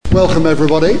Welcome,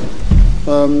 everybody.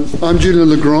 I'm Julian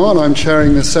Legrand, and I'm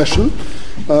chairing this session.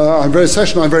 I'm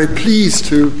very pleased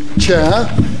to chair.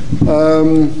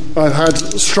 I've had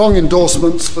strong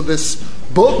endorsements for this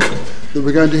book that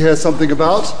we're going to hear something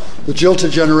about, The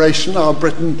Jilted Generation, How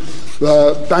Britain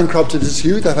Bankrupted Its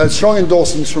Youth. I've had strong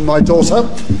endorsements from my daughter,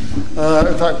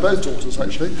 in fact both daughters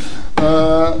actually,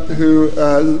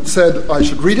 who said I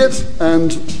should read it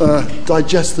and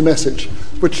digest the message,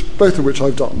 both of which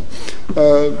I've done.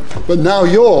 But now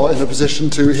you're in a position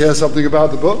to hear something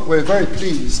about the book. We're very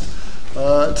pleased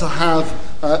to have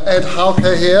Ed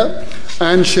Halker here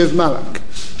and Shiv Malik.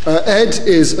 Ed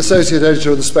is Associate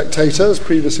Editor of The Spectator, has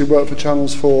previously worked for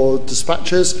Channels 4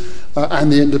 Dispatches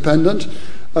and The Independent.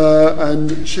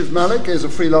 And Shiv Malik is a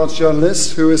freelance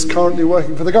journalist who is currently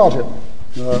working for The Guardian,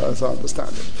 as I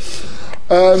understand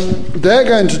it. They're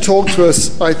going to talk to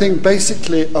us, I think,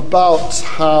 basically about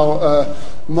how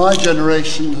my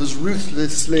generation has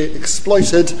ruthlessly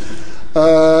exploited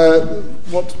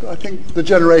what I think the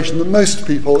generation that most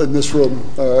people in this room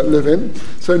live in.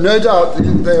 So no doubt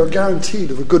they are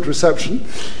guaranteed of a good reception.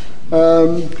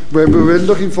 We're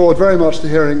looking forward very much to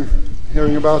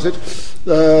hearing about it.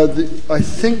 I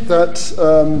think that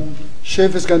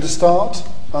Shiv is going to start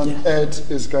and Ed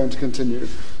is going to continue.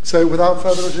 So without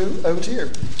further ado, over to you.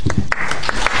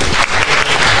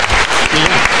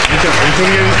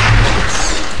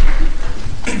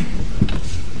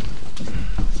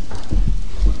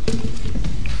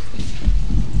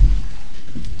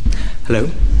 Hello.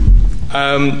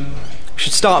 I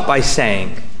should start by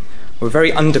saying we're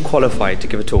very underqualified to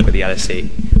give a talk at the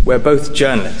LSE. We're both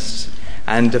journalists,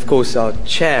 and of course our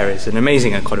chair is an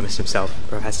amazing economist himself,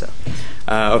 professor,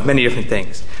 of many different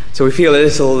things. So we feel a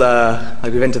little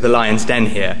like we've entered the lion's den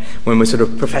here when we're sort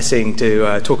of professing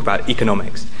to talk about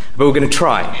economics. But we're going to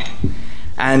try.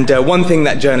 And one thing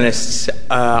that journalists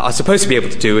are supposed to be able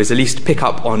to do is at least pick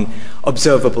up on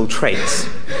observable traits.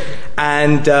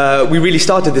 And we really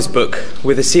started this book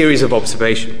with a series of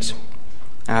observations.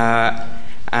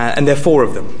 And there are four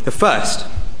of them. The first,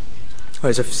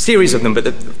 there's a series of them, but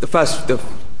the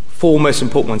four most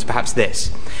important ones, perhaps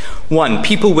this. One,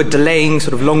 people were delaying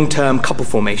sort of long-term couple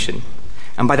formation.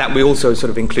 And by that we also sort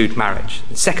of include marriage.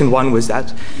 The second one was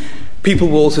that people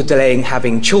were also delaying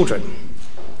having children.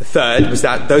 The third was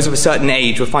that those of a certain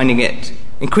age were finding it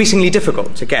increasingly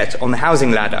difficult to get on the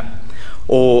housing ladder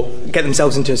or get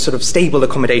themselves into sort of stable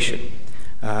accommodation,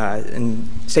 and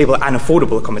stable and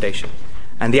affordable accommodation.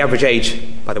 And the average age,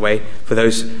 by the way, for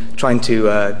those trying to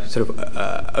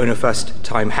own a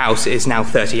first-time house is now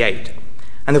 38.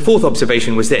 And the fourth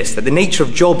observation was this, that the nature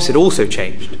of jobs had also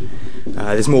changed.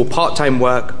 There's more part-time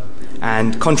work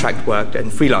and contract work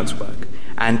and freelance work,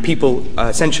 and people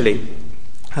essentially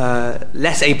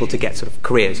less able to get sort of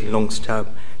careers in long-term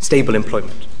stable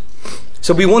employment.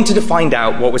 So we wanted to find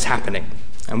out what was happening.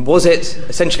 And was it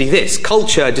essentially this,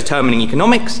 culture determining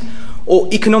economics, or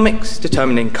economics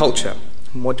determining culture?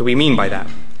 And what do we mean by that?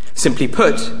 Simply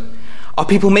put, are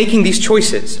people making these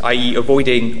choices, i.e.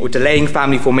 avoiding or delaying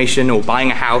family formation or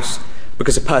buying a house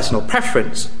because of personal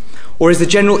preference, or is the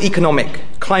general economic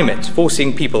climate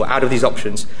forcing people out of these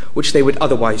options which they would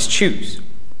otherwise choose?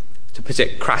 To put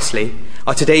it crassly,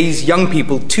 are today's young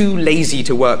people too lazy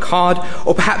to work hard,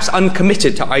 or perhaps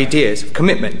uncommitted to ideas of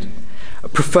commitment,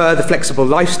 prefer the flexible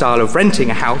lifestyle of renting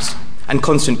a house and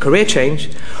constant career change,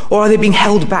 or are they being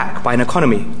held back by an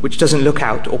economy which doesn't look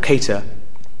out or cater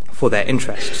for their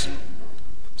interests?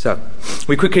 So,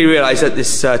 we quickly realized that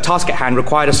this task at hand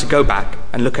required us to go back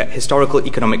and look at historical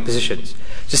economic positions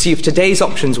to see if today's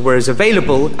options were as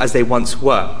available as they once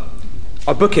were.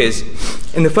 Our book is,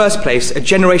 in the first place, a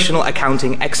generational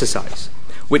accounting exercise,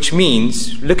 which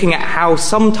means looking at how the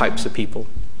same types of people,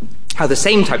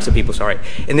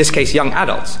 in this case young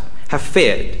adults, have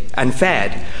fared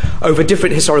over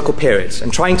different historical periods,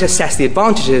 and trying to assess the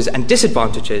advantages and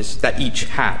disadvantages that each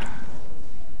had.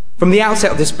 From the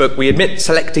outset of this book, we admit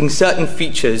selecting certain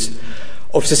features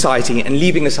of society and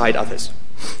leaving aside others.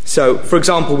 So, for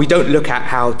example, we don't look at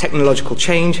how technological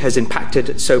change has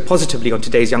impacted so positively on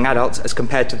today's young adults as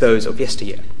compared to those of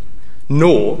yesteryear.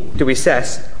 Nor do we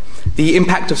assess the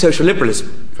impact of social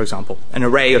liberalism, for example, an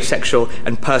array of sexual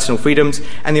and personal freedoms,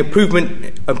 and the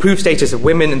improved status of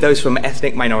women and those from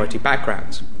ethnic minority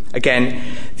backgrounds. Again,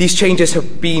 these changes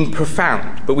have been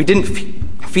profound, but we didn't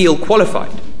feel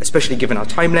qualified, especially given our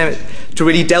time limit, to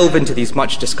really delve into these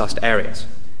much discussed areas.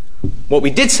 What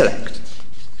we did select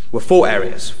were four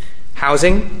areas: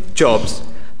 housing, jobs,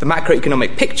 the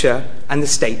macroeconomic picture, and the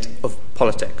state of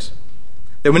politics.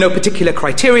 There were no particular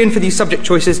criterion for these subject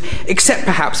choices, except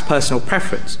perhaps personal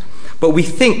preference. But we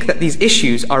think that these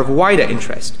issues are of wider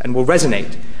interest and will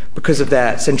resonate because of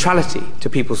their centrality to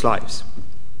people's lives.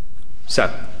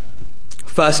 So,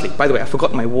 firstly, by the way, I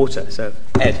forgot my water, so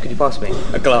Ed, could you pass me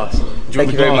a glass?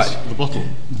 Thank you very much. The bottle.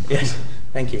 Yes,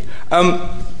 thank you.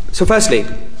 So firstly,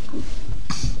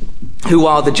 who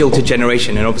are the jilted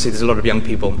generation? And obviously there's a lot of young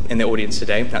people in the audience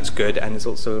today. That's good. And there's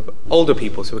also older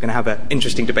people, so we're going to have an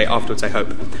interesting debate afterwards, I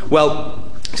hope. Well,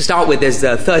 to start with, there's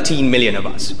 13 million of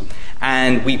us.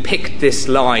 And we picked this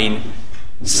line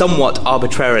somewhat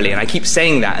arbitrarily. And I keep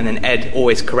saying that, and then Ed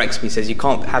always corrects me, says you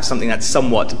can't have something that's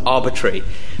somewhat arbitrary.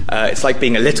 It's like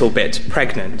being a little bit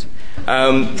pregnant.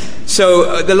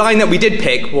 So the line that we did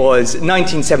pick was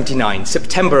 1979,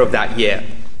 September of that year.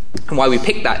 And why we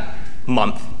picked that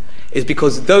month is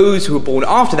because those who were born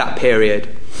after that period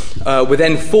were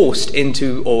then forced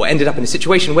into, or ended up in a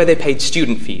situation where they paid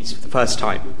student fees for the first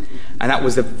time. And that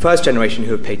was the first generation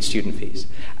who have paid student fees.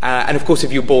 And of course,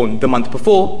 if you were born the month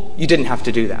before, you didn't have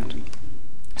to do that.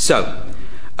 So,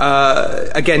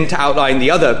 again, to outline the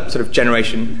other sort of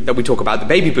generation that we talk about, the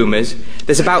baby boomers,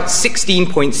 there's about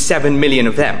 16.7 million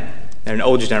of them. They're an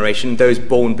older generation, those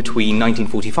born between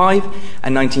 1945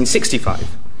 and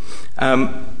 1965.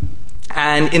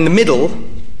 And in the middle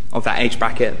of that age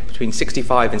bracket, between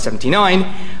 65 and 79,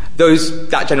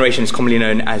 that generation is commonly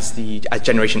known as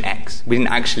Generation X. We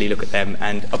didn't actually look at them,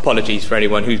 and apologies for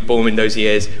anyone who's born in those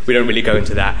years. We don't really go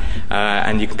into that,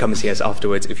 and you can come and see us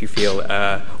afterwards if you feel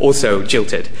also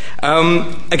jilted.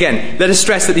 Again, let us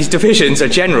stress that these divisions are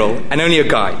general and only a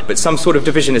guide, but some sort of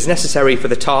division is necessary for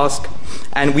the task,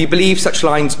 and we believe such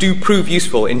lines do prove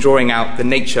useful in drawing out the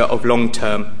nature of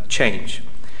long-term change.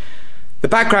 The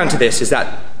background to this is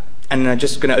that, and I'm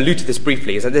just going to allude to this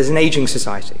briefly, is that there's an aging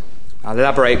society. I'll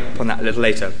elaborate upon that a little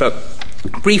later, but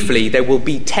briefly, there will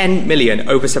be 10 million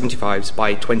over 75s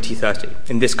by 2030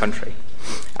 in this country,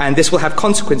 and this will have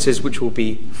consequences which will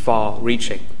be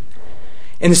far-reaching.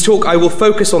 In this talk, I will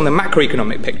focus on the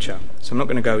macroeconomic picture, so I'm not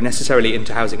going to go necessarily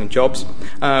into housing and jobs,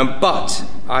 but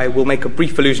I will make a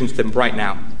brief allusion to them right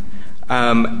now,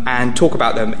 and talk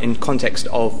about them in context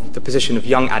of the position of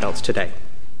young adults today.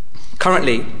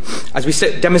 Currently, as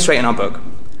we demonstrate in our book,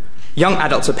 young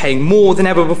adults are paying more than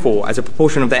ever before as a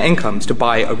proportion of their incomes to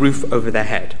buy a roof over their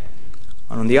head.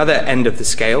 And on the other end of the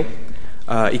scale,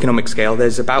 economic scale,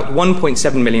 there's about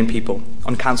 1.7 million people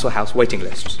on council house waiting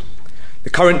lists. The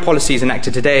current policies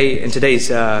enacted today in today's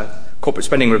corporate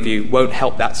spending review won't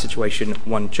help that situation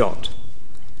one jot.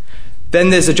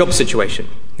 Then there's the job situation.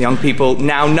 The young people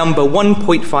now number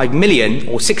 1.5 million,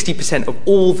 or 60% of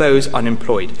all those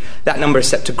unemployed. That number is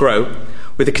set to grow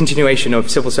with the continuation of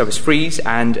civil service freeze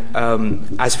and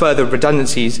as further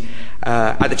redundancies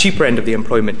at the cheaper end of the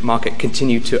employment market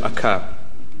continue to occur.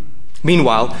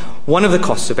 Meanwhile, one of the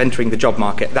costs of entering the job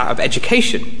market, that of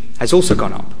education, has also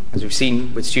gone up, as we've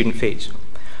seen with student fees.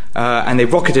 And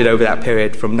they've rocketed over that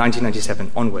period from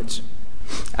 1997 onwards,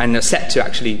 and are set to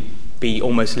actually be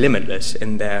almost limitless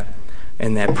in their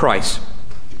price.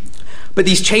 But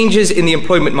these changes in the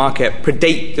employment market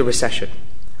predate the recession.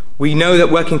 We know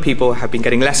that working people have been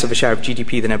getting less of a share of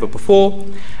GDP than ever before,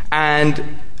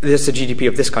 and this is the GDP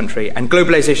of this country, and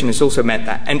globalization has also meant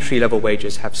that entry-level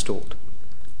wages have stalled.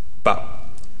 But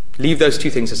leave those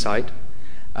two things aside,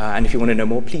 and if you want to know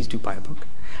more, please do buy a book.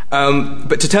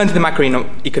 But to turn to the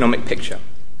macroeconomic picture.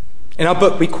 In our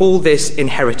book, we call this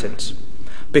inheritance,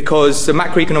 because the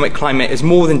macroeconomic climate is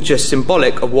more than just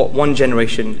symbolic of what one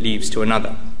generation leaves to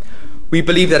another. We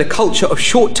believe that a culture of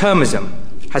short-termism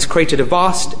has created a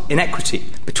vast inequity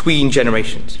between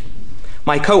generations.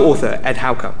 My co-author, Ed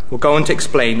Hauker, will go on to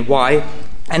explain why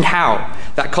and how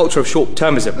that culture of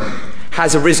short-termism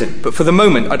has arisen. But for the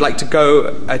moment, I'd like to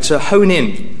go to hone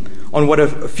in on what a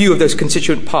few of those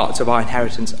constituent parts of our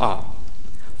inheritance are.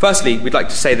 Firstly, we'd like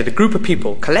to say that a group of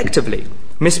people collectively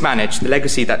mismanaged the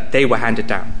legacy that they were handed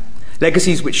down,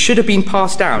 legacies which should have been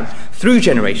passed down through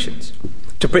generations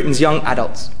to Britain's young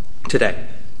adults today,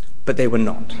 but they were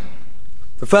not.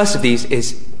 The first of these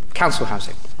is council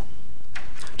housing.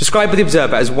 Described by The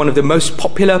Observer as one of the most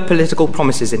popular political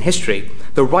promises in history,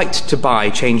 the right to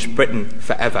buy changed Britain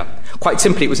forever. Quite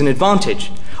simply, it was an advantage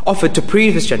offered to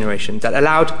previous generations that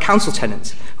allowed council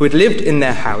tenants who had lived in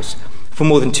their house for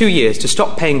more than 2 years to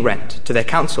stop paying rent to their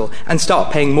council and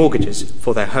start paying mortgages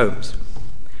for their homes.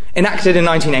 Enacted in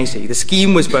 1980, the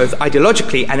scheme was both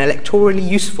ideologically and electorally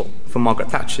useful for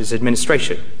Margaret Thatcher's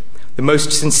administration, the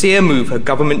most sincere move her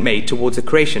government made towards the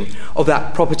creation of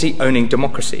that property-owning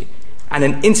democracy, and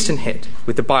an instant hit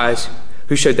with the buyers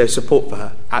who showed their support for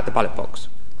her at the ballot box.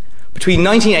 Between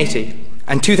 1980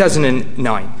 and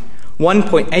 2009,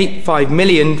 1.85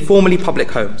 million formerly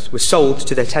public homes were sold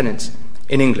to their tenants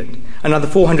in England, another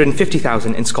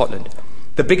 450,000 in Scotland.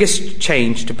 the biggest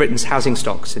change to Britain's housing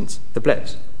stock since the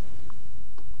Blitz.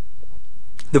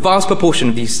 The vast proportion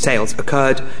of these sales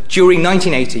occurred during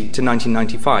 1980 to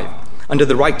 1995 under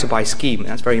the Right to Buy scheme. And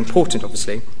that's very important,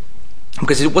 obviously,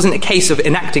 because it wasn't a case of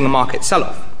enacting a market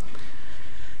sell-off.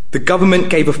 The government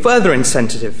gave a further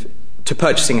incentive to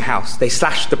purchasing a house. They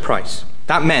slashed the price.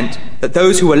 That meant that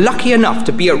those who were lucky enough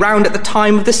to be around at the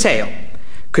time of the sale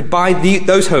could buy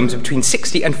those homes between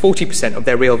 60 and 40% of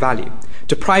their real value,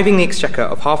 depriving the Exchequer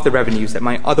of half the revenues that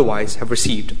might otherwise have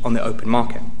received on the open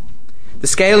market. The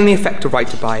scale and the effect of Right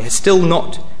to Buy has still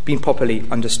not been properly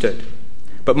understood.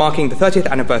 But marking the 30th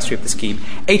anniversary of the scheme,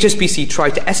 HSBC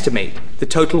tried to estimate the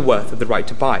total worth of the Right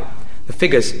to Buy. The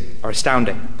figures are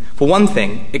astounding. For one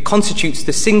thing, it constitutes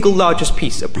the single largest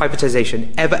piece of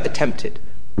privatisation ever attempted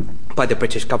by the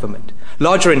British government,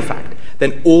 larger, in fact,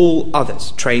 than all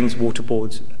others, trains, water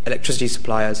boards, electricity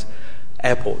suppliers,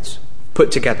 airports,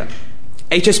 put together.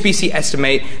 HSBC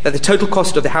estimate that the total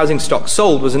cost of the housing stock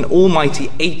sold was an almighty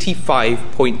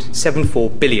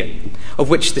 85.74 billion, of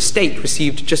which the state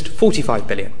received just 45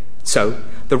 billion. So,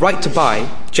 the Right to Buy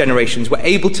generations were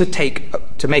able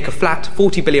to make a flat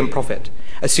 40 billion profit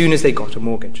as soon as they got a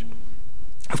mortgage.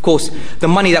 Of course, the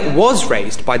money that was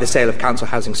raised by the sale of council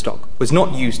housing stock was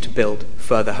not used to build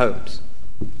further homes.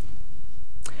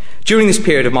 During this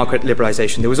period of market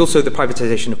liberalisation, there was also the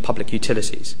privatisation of public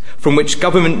utilities, from which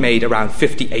government made around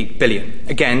 58 billion.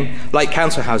 Again, like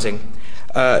council housing,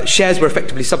 shares were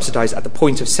effectively subsidised at the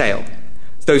point of sale.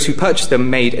 Those who purchased them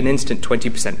made an instant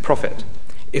 20% profit.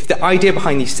 If the idea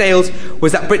behind these sales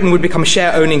was that Britain would become a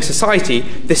share-owning society,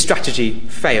 this strategy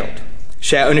failed.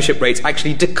 Share ownership rates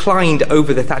actually declined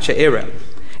over the Thatcher era.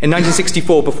 In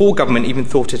 1964, before government even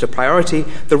thought it a priority,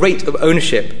 the rate of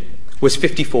ownership was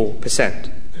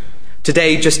 54%.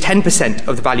 Today, just 10%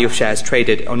 of the value of shares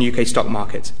traded on UK stock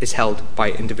markets is held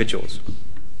by individuals.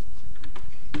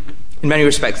 In many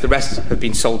respects, the rest have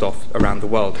been sold off around the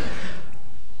world.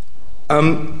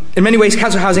 In many ways,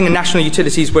 council housing and national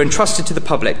utilities were entrusted to the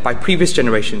public by previous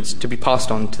generations to be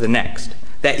passed on to the next.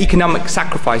 Their economic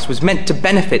sacrifice was meant to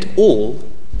benefit all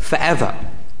forever.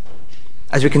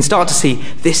 As we can start to see,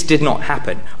 this did not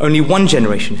happen. Only one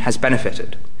generation has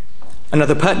benefited.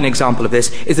 Another pertinent example of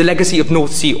this is the legacy of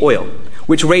North Sea oil,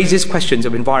 which raises questions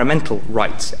of environmental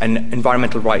rights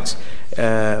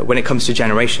when it comes to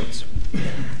generations.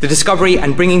 The discovery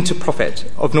and bringing to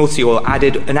profit of North Sea oil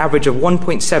added an average of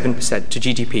 1.7% to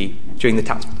GDP during the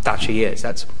Thatcher years.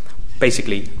 That's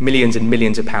basically millions and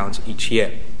millions of pounds each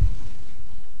year.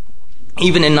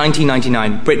 Even in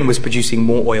 1999, Britain was producing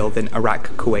more oil than Iraq,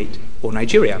 Kuwait, or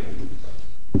Nigeria.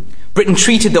 Britain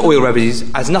treated the oil revenues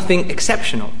as nothing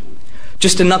exceptional,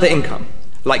 just another income,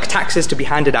 like taxes to be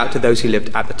handed out to those who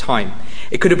lived at the time.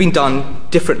 It could have been done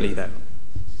differently, though.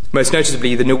 Most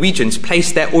noticeably, the Norwegians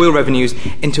placed their oil revenues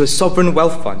into a sovereign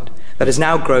wealth fund that has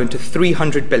now grown to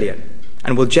 300 billion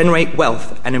and will generate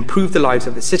wealth and improve the lives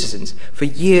of its citizens for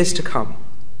years to come.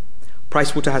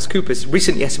 PricewaterhouseCoopers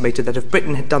recently estimated that if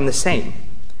Britain had done the same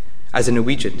as the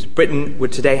Norwegians, Britain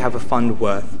would today have a fund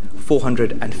worth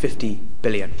 450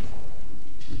 billion.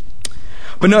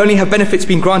 But not only have benefits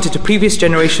been granted to previous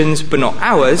generations, but not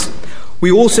ours,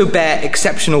 we also bear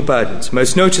exceptional burdens,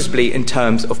 most noticeably in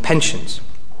terms of pensions.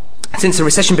 Since the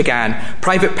recession began,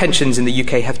 private pensions in the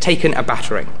UK have taken a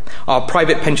battering. Our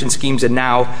private pension schemes are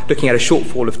now looking at a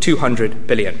shortfall of 200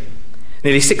 billion,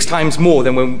 nearly 6 times more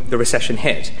than when the recession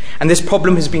hit. And this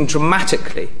problem has been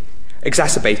dramatically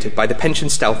exacerbated by the pension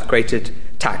stealth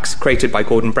tax created by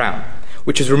Gordon Brown,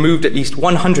 which has removed at least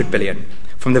 100 billion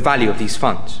from the value of these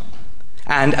funds.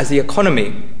 And as the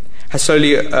economy has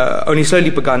only slowly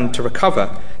begun to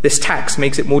recover, this tax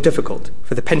makes it more difficult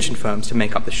for the pension firms to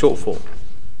make up the shortfall.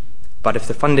 But if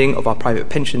the funding of our private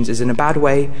pensions is in a bad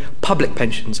way, public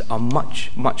pensions are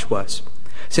much, much worse.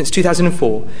 Since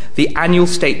 2004, the annual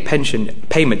state pension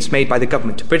payments made by the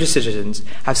government to British citizens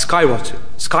have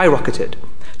skyrocketed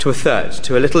to a third,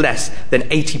 to a little less than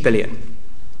 80 billion.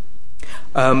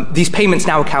 These payments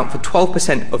now account for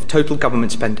 12% of total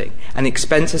government spending, and the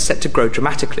expense is set to grow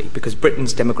dramatically because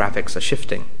Britain's demographics are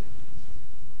shifting.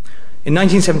 In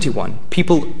 1971,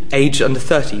 people aged under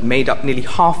 30 made up nearly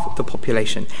half the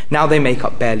population. Now they make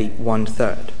up barely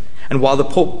 1/3. And while the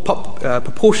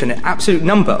proportionate absolute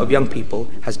number of young people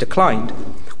has declined,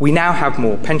 we now have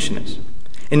more pensioners.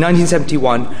 In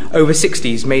 1971, over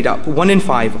 60s made up 1 in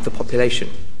 5 of the population.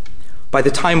 By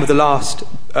the time of the last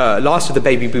of the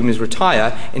baby boomers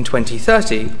retire in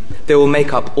 2030, they will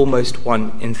make up almost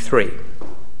 1 in 3.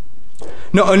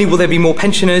 Not only will there be more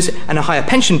pensioners and a higher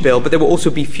pension bill, but there will also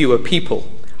be fewer people.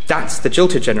 That's the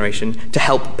jilted generation to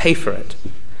help pay for it.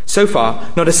 So far,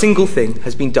 not a single thing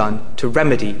has been done to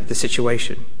remedy the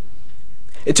situation.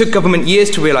 It took government years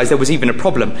to realise there was even a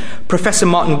problem. Professor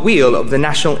Martin Wheel of the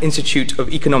National Institute of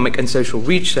Economic and Social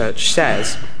Research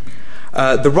says,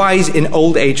 the rise in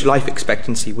old age life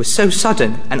expectancy was so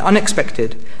sudden and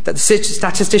unexpected that the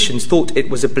statisticians thought it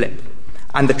was a blip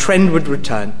and the trend would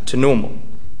return to normal.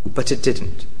 But it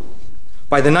didn't.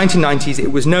 By the 1990s,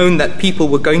 it was known that people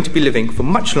were going to be living for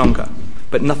much longer,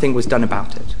 but nothing was done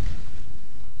about it.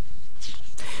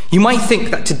 You might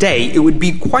think that today it would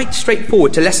be quite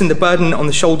straightforward to lessen the burden on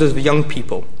the shoulders of young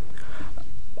people.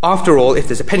 After all, if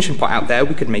there's a pension pot out there,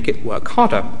 we could make it work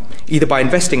harder, either by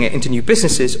investing it into new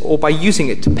businesses or by using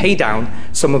it to pay down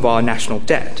some of our national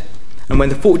debt. And when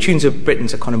the fortunes of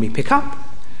Britain's economy pick up,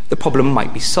 the problem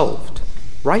might be solved.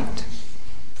 Right?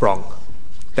 Wrong.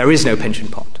 There is no pension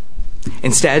pot.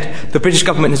 Instead, the British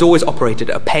government has always operated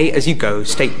a pay-as-you-go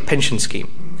state pension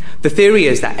scheme. The theory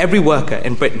is that every worker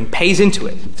in Britain pays into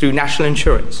it through national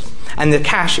insurance, and the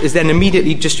cash is then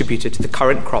immediately distributed to the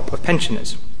current crop of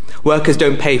pensioners. Workers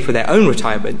don't pay for their own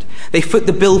retirement, they foot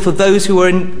the bill for those who are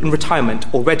in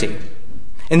retirement already.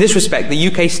 In this respect, the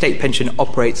UK state pension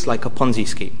operates like a Ponzi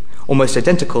scheme, almost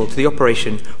identical to the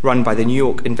operation run by the New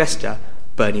York investor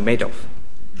Bernie Madoff.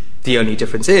 The only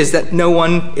difference is that no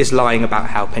one is lying about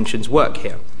how pensions work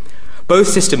here. Both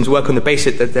systems work on the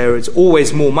basis that there is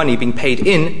always more money being paid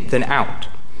in than out.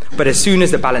 But as soon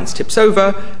as the balance tips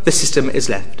over, the system is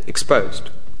left exposed.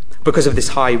 Because of this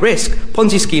high risk,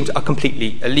 Ponzi schemes are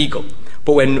completely illegal.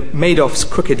 But when Madoff's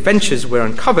crooked ventures were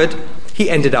uncovered, he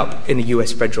ended up in a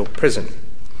US federal prison.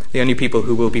 The only people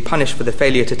who will be punished for the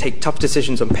failure to take tough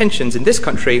decisions on pensions in this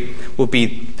country will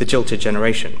be the jilted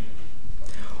generation.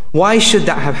 Why should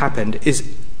that have happened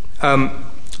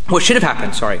what should have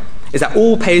happened, is that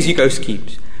all pay-as-you-go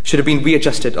schemes should have been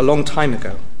readjusted a long time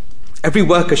ago. Every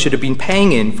worker should have been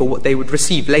paying in for what they would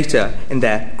receive later in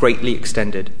their greatly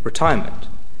extended retirement.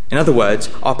 In other words,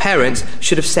 our parents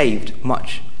should have saved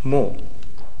much more.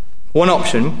 One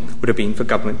option would have been for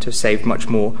government to have saved much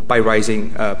more by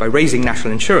raising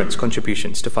national insurance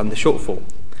contributions to fund the shortfall.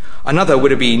 Another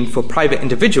would have been for private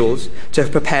individuals to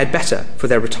have prepared better for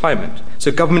their retirement,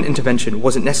 so government intervention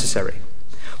wasn't necessary.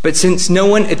 But since no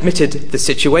one admitted the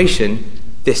situation,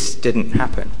 this didn't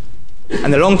happen.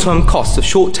 And the long-term costs of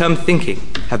short-term thinking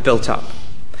have built up.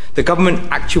 The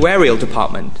government actuarial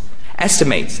department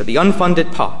estimates that the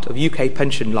unfunded part of UK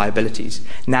pension liabilities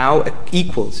now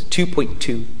equals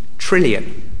 2.2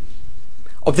 trillion.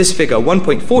 Of this figure,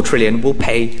 1.4 trillion will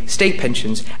pay state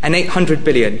pensions and 800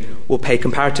 billion will pay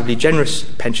comparatively generous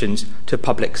pensions to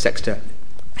public sector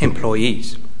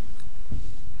employees.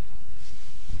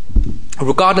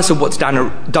 Regardless of what's done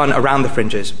around the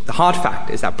fringes, the hard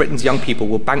fact is that Britain's young people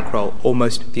will bankroll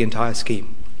almost the entire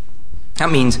scheme.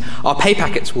 That means our pay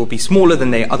packets will be smaller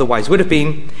than they otherwise would have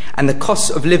been, and the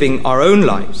costs of living our own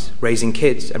lives, raising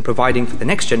kids and providing for the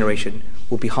next generation,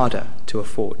 will be harder to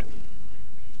afford.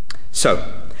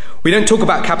 So, we don't talk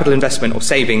about capital investment or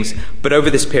savings, but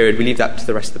over this period, we leave that to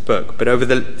the rest of the book, but over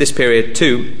this period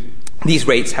too, these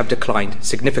rates have declined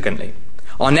significantly.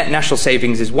 Our net national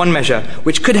savings is one measure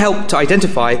which could help to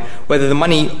identify whether the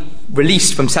money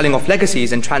released from selling off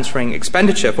legacies and transferring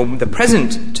expenditure from the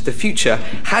present to the future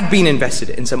had been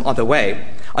invested in some other way.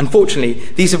 Unfortunately,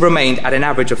 these have remained at an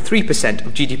average of 3%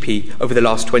 of GDP over the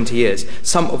last 20 years,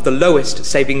 some of the lowest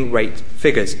saving rate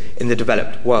figures in the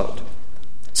developed world.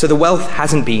 So the wealth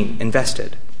hasn't been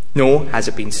invested, nor has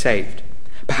it been saved.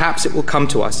 Perhaps it will come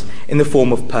to us in the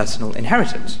form of personal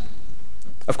inheritance.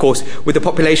 Of course, with a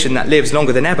population that lives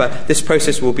longer than ever, this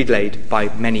process will be delayed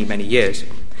by many, many years.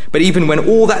 But even when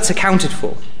all that's accounted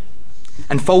for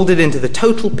and folded into the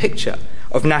total picture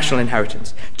of national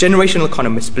inheritance, generational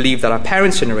economists believe that our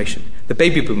parents' generation, the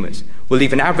baby boomers, will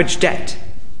leave an average debt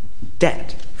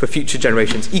for future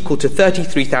generations equal to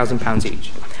 £33,000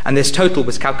 each. And this total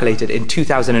was calculated in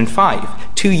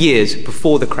 2005, 2 years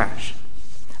before the crash.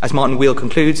 As Martin Wheel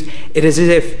concludes, it is as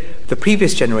if the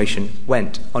previous generation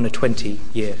went on a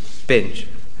 20-year binge.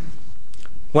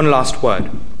 One last word.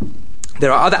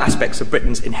 There are other aspects of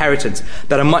Britain's inheritance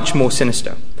that are much more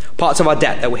sinister. Parts of our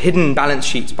debt that were hidden in balance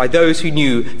sheets by those who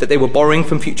knew that they were borrowing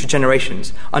from future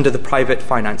generations under the Private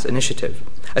Finance Initiative,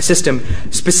 a system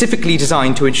specifically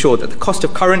designed to ensure that the cost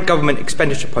of current government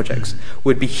expenditure projects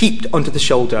would be heaped onto the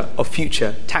shoulder of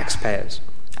future taxpayers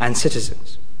and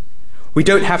citizens. We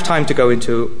don't have time to go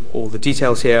into all the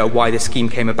details here of why this scheme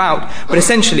came about, but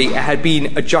essentially it had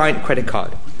been a giant credit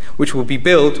card which would be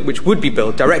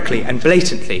billed directly and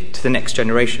blatantly to the next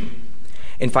generation.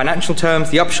 In financial terms,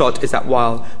 the upshot is that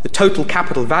while the total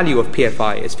capital value of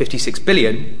PFI is 56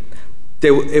 billion,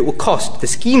 the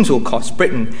schemes will cost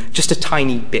Britain just a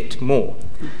tiny bit more,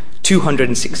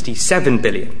 267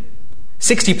 billion,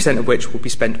 60% of which will be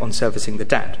spent on servicing the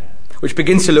debt, which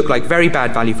begins to look like very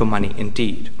bad value for money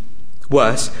indeed.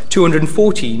 Worse,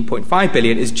 214.5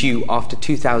 billion is due after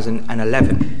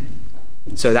 2011.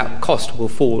 So that cost will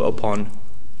fall upon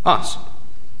us,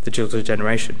 the children's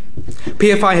generation.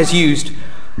 PFI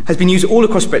has been used all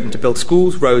across Britain to build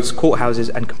schools, roads, courthouses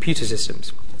and computer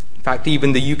systems. In fact,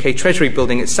 even the UK Treasury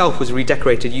building itself was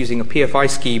redecorated using a PFI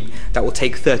scheme that will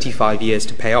take 35 years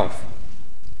to pay off.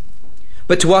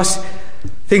 But to us,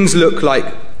 things look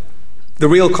like the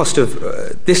real cost of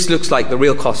this looks like the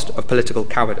real cost of political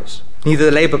cowardice. Neither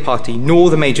the Labour Party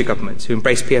nor the major governments who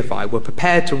embraced PFI were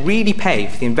prepared to really pay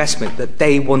for the investment that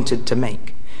they wanted to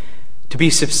make. To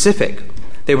be specific,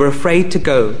 they were afraid to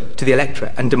go to the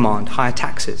electorate and demand higher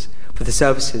taxes for the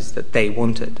services that they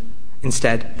wanted.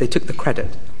 Instead, they took the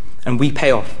credit, and we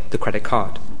pay off the credit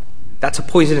card. That's a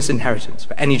poisonous inheritance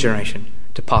for any generation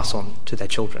to pass on to their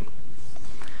children.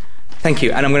 Thank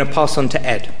you, and I'm going to pass on to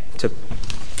Ed to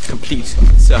complete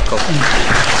the circle.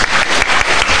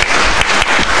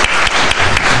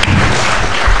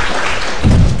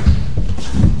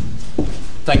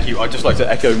 Thank you. I'd just like to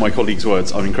echo my colleague's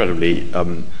words. I'm incredibly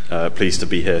pleased to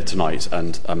be here tonight,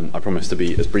 and I promise to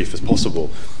be as brief as possible.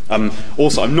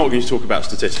 Also, I'm not going to talk about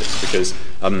statistics because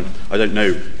I don't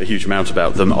know a huge amount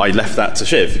about them. I left that to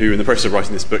Shiv, who in the process of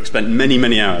writing this book spent many,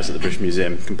 many hours at the British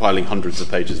Museum compiling hundreds of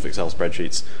pages of Excel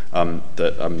spreadsheets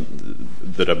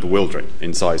that are bewildering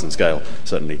in size and scale,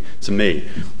 certainly to me.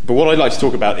 But what I'd like to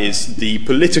talk about is the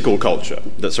political culture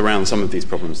that surrounds some of these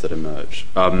problems that emerge.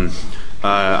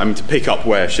 To pick up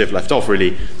where Shiv left off,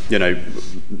 really,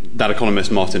 that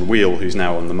economist Martin Wheel, who's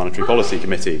now on the Monetary Policy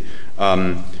Committee,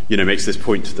 makes this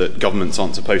point that governments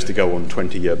aren't supposed to go on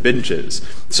 20-year binges.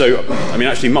 So,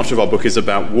 actually, much of our book is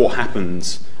about what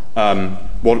happens,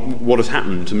 what has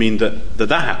happened to mean that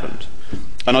happened.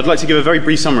 And I'd like to give a very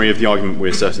brief summary of the argument we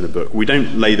assert in the book. We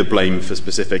don't lay the blame for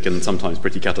specific and sometimes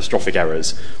pretty catastrophic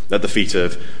errors at the feet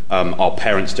of our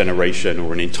parents' generation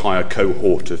or an entire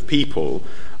cohort of people.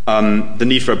 The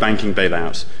need for a banking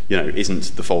bailout,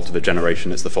 isn't the fault of a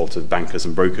generation. It's the fault of bankers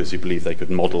and brokers who believed they could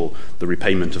model the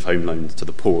repayment of home loans to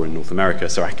the poor in North America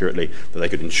so accurately that they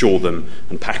could insure them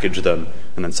and package them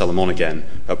and then sell them on again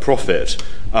at profit.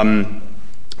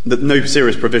 That no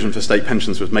serious provision for state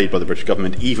pensions was made by the British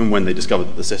government, even when they discovered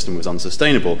that the system was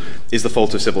unsustainable, is the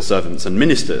fault of civil servants and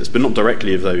ministers, but not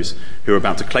directly of those who are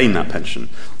about to claim that pension.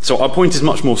 So our point is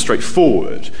much more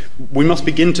straightforward. We must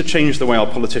begin to change the way our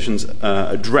politicians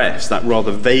address that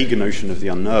rather vague notion of the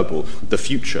unknowable, the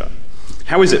future.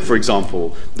 How is it, for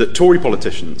example, that Tory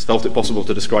politicians felt it possible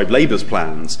to describe Labour's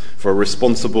plans for a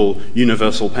responsible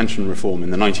universal pension reform in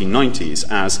the 1990s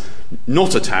as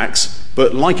not a tax,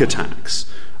 but like a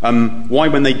tax? Why,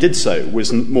 when they did so,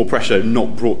 was more pressure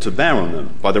not brought to bear on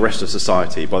them by the rest of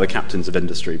society, by the captains of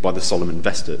industry, by the solemn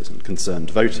investors and concerned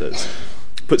voters?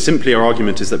 Put simply, our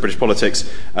argument is that British politics,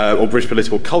 or British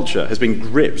political culture, has been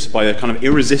gripped by a kind of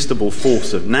irresistible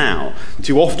force of now,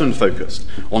 too often focused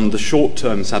on the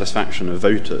short-term satisfaction of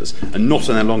voters and not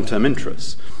on their long-term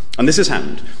interests. And this has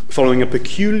happened following a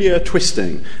peculiar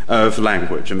twisting of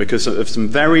language and because of some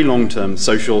very long-term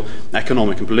social,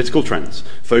 economic and political trends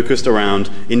focused around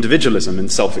individualism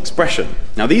and self-expression.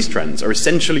 Now, these trends are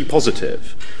essentially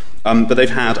positive, but they've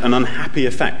had an unhappy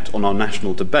effect on our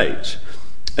national debate.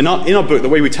 In our book, the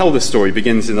way we tell this story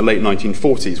begins in the late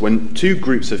 1940s when two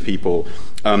groups of people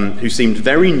who seemed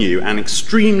very new and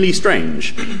extremely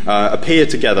strange appeared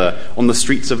together on the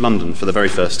streets of London for the very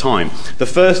first time. The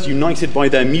first, united by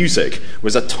their music,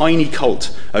 was a tiny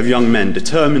cult of young men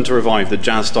determined to revive the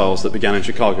jazz styles that began in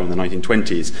Chicago in the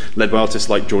 1920s. Led by artists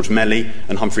like George Melly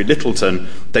and Humphrey Lyttelton,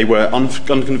 they were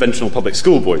unconventional public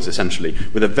schoolboys, essentially,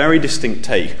 with a very distinct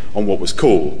take on what was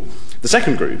cool. The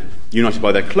second group, united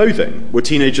by their clothing, were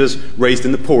teenagers raised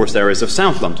in the poorest areas of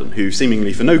South London who,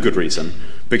 seemingly for no good reason,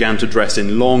 began to dress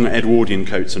in long Edwardian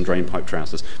coats and drainpipe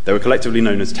trousers. They were collectively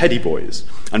known as Teddy Boys,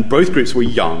 and both groups were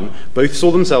young, both saw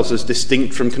themselves as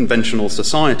distinct from conventional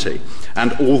society,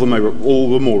 and all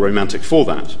the more romantic for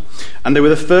that. And they were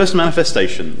the first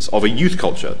manifestations of a youth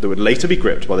culture that would later be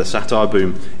gripped by the satire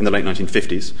boom in the late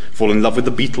 1950s, fall in love with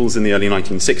the Beatles in the early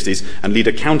 1960s, and lead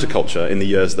a counterculture in the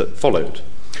years that followed.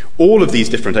 All of these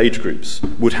different age groups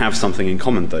would have something in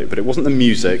common, though, but it wasn't the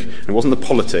music, and it wasn't the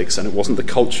politics, and it wasn't the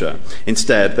culture.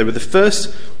 Instead, they were the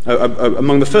first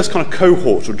among the first kind of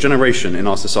cohort or generation in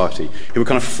our society who were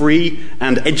kind of free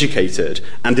and educated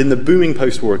and in the booming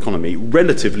post-war economy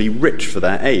relatively rich for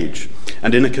their age.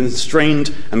 And in a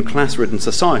constrained and class-ridden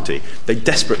society, they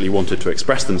desperately wanted to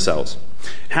express themselves.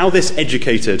 How this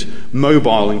educated,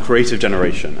 mobile and creative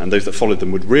generation and those that followed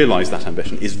them would realise that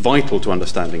ambition is vital to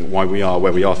understanding why we are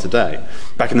where we are today.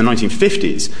 Back in the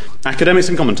 1950s, academics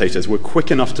and commentators were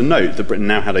quick enough to note that Britain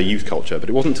now had a youth culture, but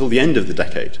it wasn't until the end of the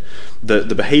decade that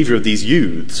the behaviour of these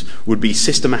youths would be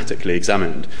systematically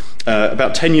examined.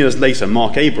 About 10 years later,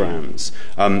 Mark Abrahams,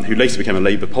 who later became a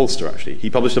Labour pollster actually, he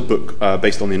published a book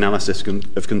based on the analysis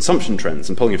of consumption trends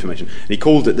and polling information, and he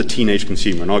called it The Teenage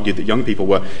Consumer and argued that young people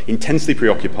were intensely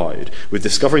preoccupied with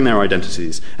discovering their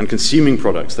identities and consuming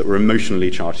products that were emotionally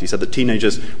charged. He said that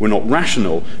teenagers were not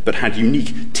rational but had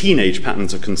unique teenage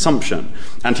patterns of consumption,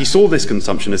 and he saw this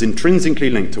consumption as intrinsically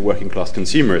linked to working class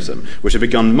consumerism, which had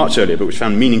begun much earlier but which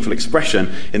found meaningful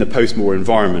expression in the post-war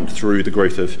environment through the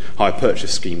growth of hire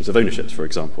purchase schemes of ownerships, for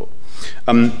example.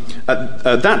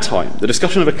 At that time, the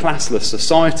discussion of a classless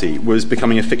society was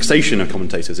becoming a fixation of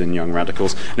commentators in Young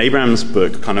Radicals, and Abraham's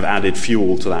book kind of added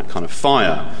fuel to that kind of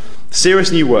fire.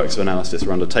 Serious new works of analysis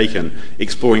were undertaken,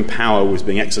 exploring power was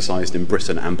being exercised in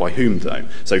Britain and by whom, though.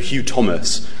 So Hugh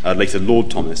Thomas, later Lord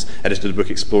Thomas, edited a book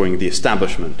exploring the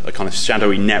establishment, a kind of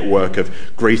shadowy network of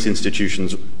great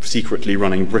institutions secretly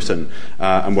running Britain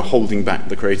and were holding back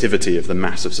the creativity of the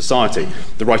mass of society.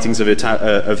 The writings of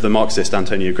the Marxist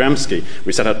Antonio Gramsci,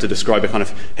 which set out to describe a kind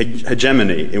of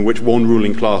hegemony in which one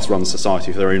ruling class runs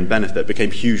society for their own benefit,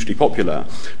 became hugely popular.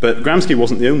 But Gramsci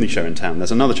wasn't the only show in town.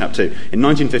 There's another chap too. In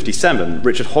 1957,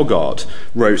 Richard Hoggart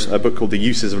wrote a book called The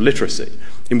Uses of Literacy,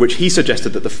 in which he suggested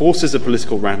that the forces of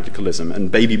political radicalism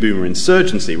and baby boomer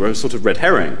insurgency were a sort of red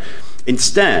herring.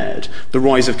 Instead, the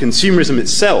rise of consumerism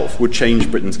itself would change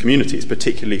Britain's communities,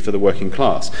 particularly for the working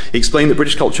class. He explained that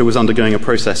British culture was undergoing a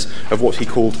process of what he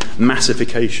called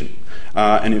massification,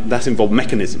 and that involved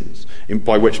mechanisms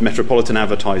by which metropolitan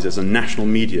advertisers and national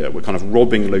media were kind of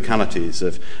robbing localities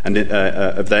of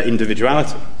their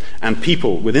individuality and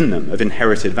people within them of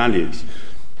inherited values.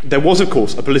 There was, of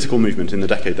course, a political movement in the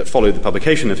decade that followed the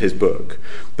publication of his book,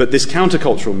 but this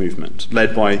countercultural movement,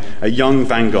 led by a young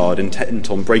vanguard intent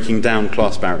on breaking down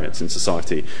class barriers in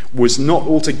society, was not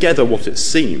altogether what it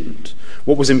seemed.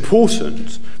 What was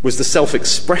important was the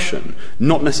self-expression,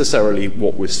 not necessarily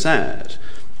what was said,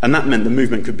 and that meant the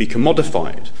movement could be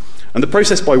commodified. And the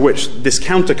process by which this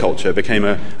counterculture became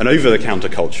an over-the-counter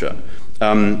culture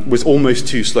was almost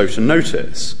too slow to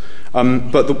notice.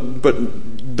 But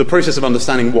the process of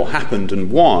understanding what happened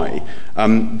and why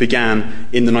began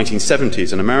in the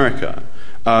 1970s in America,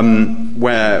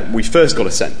 where we first got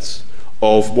a sense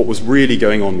of what was really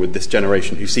going on with this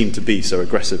generation who seemed to be so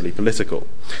aggressively political.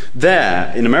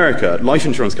 There, in America, life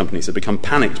insurance companies had become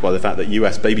panicked by the fact that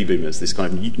US baby boomers, this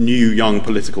kind of new young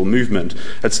political movement,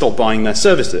 had stopped buying their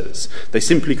services. They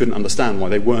simply couldn't understand why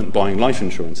they weren't buying life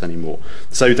insurance anymore.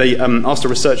 So they asked a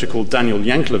researcher called Daniel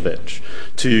Yanklowitz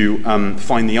to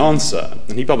find the answer,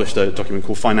 and he published a document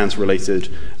called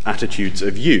Finance-Related Attitudes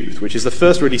of Youth, which is the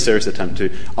first really serious attempt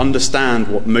to understand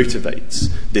what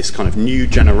motivates this kind of new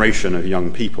generation of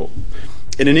young people.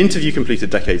 In an interview completed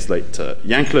decades later,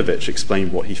 Yanklowitz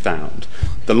explained what he found.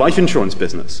 The life insurance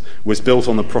business was built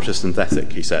on the Protestant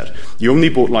ethic, he said. You only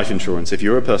bought life insurance if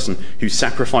you were a person who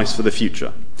sacrificed for the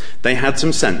future. They had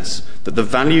some sense that the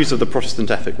values of the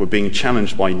Protestant ethic were being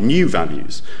challenged by new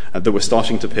values that were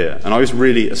starting to appear, and I was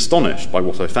really astonished by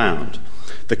what I found.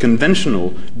 The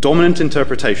conventional, dominant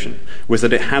interpretation was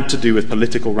that it had to do with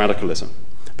political radicalism,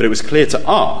 but it was clear to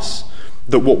us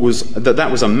that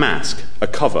that was a mask, a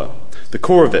cover. The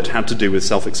core of it had to do with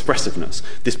self-expressiveness.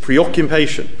 This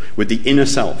preoccupation with the inner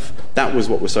self, that was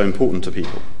what was so important to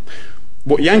people.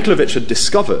 What Yanklowitz had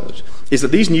discovered is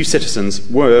that these new citizens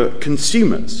were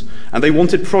consumers, and they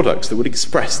wanted products that would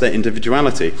express their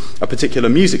individuality. A particular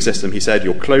music system, he said,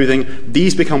 your clothing,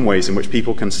 these become ways in which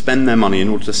people can spend their money in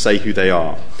order to say who they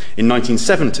are. In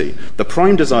 1970, the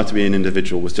prime desire to be an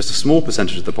individual was just a small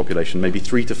percentage of the population, maybe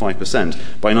 3 to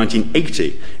 5%. By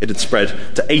 1980, it had spread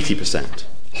to 80%.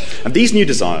 And these new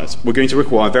desires were going to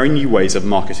require very new ways of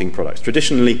marketing products.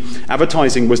 Traditionally,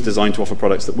 advertising was designed to offer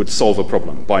products that would solve a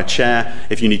problem. Buy a chair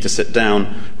if you need to sit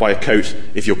down, buy a coat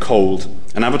if you're cold.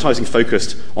 And advertising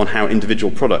focused on how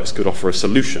individual products could offer a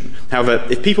solution. However,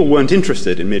 if people weren't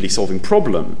interested in merely solving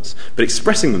problems, but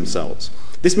expressing themselves,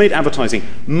 this made advertising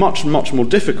much, much more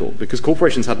difficult because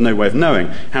corporations had no way of knowing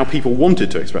how people wanted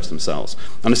to express themselves.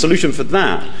 And a solution for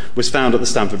that was found at the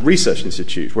Stanford Research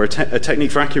Institute, where a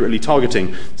technique for accurately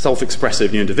targeting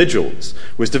self-expressive new individuals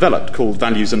was developed called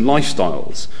values and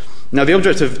lifestyles. Now, the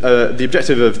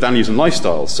objective of Values and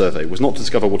Lifestyles survey was not to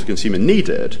discover what a consumer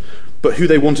needed, but who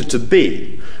they wanted to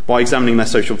be by examining their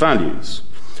social values.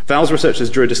 VAL's researchers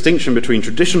drew a distinction between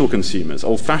traditional consumers,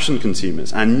 old-fashioned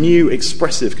consumers, and new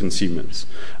expressive consumers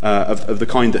of the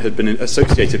kind that had been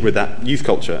associated with that youth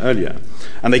culture earlier.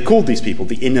 And they called these people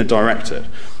the inner directed.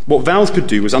 What VALs could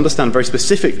do was understand very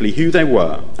specifically who they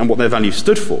were and what their values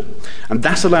stood for. And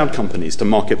that allowed companies to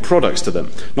market products to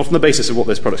them, not on the basis of what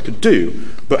those products could do,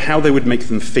 but how they would make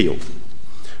them feel.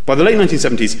 By the late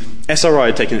 1970s, SRI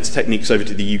had taken its techniques over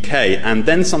to the UK, and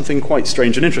then something quite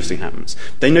strange and interesting happens.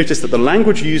 They noticed that the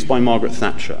language used by Margaret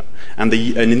Thatcher and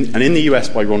in the US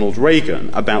by Ronald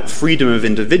Reagan about freedom of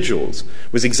individuals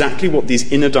was exactly what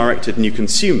these inner-directed new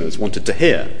consumers wanted to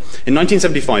hear. In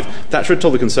 1975, Thatcher had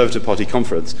told the Conservative Party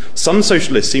conference, "Some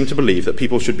socialists seem to believe that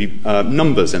people should be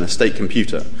numbers in a state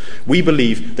computer. We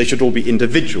believe they should all be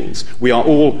individuals. We are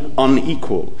all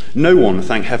unequal. No one,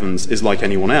 thank heavens, is like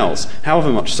anyone else, however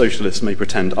much socialists may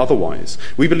pretend otherwise.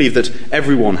 We believe that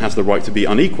everyone has the right to be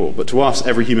unequal, but to us,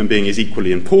 every human being is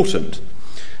equally important."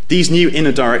 These new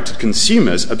inner-directed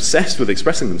consumers, obsessed with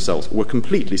expressing themselves, were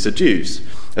completely seduced.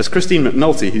 As Christine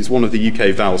McNulty, who's one of the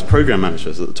UK VAL's programme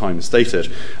managers at the time, stated,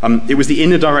 it was the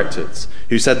inner-directeds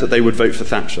who said that they would vote for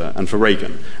Thatcher and for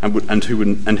Reagan, and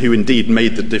who indeed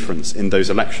made the difference in those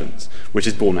elections, which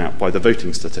is borne out by the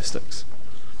voting statistics.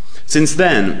 Since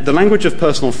then, the language of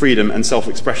personal freedom and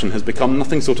self-expression has become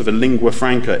nothing sort of a lingua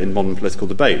franca in modern political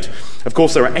debate. Of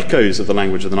course, there are echoes of the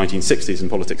language of the 1960s in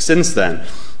politics since then,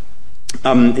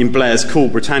 in Blair's Cool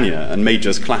Britannia and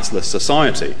Major's Classless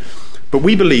Society. But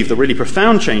we believe the really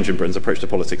profound change in Britain's approach to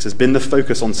politics has been the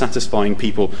focus on satisfying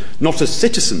people not as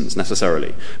citizens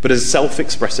necessarily, but as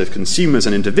self-expressive consumers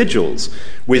and individuals,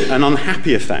 with an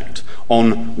unhappy effect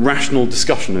on rational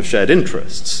discussion of shared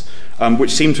interests,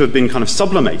 which seem to have been kind of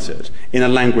sublimated in a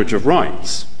language of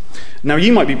rights. Now,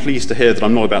 you might be pleased to hear that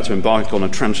I'm not about to embark on a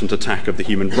transient attack of the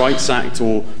Human Rights Act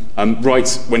or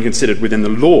rights when considered within the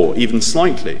law, even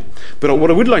slightly. But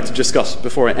what I would like to discuss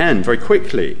before I end very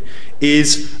quickly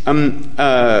is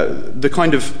the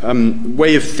kind of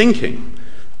way of thinking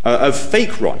of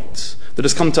fake rights that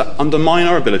has come to undermine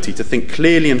our ability to think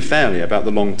clearly and fairly about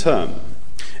the long term.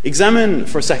 Examine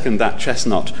for a second that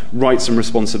chestnut, rights and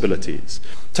responsibilities.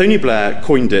 Tony Blair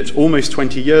coined it almost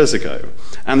 20 years ago,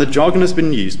 and the jargon has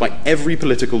been used by every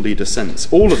political leader since.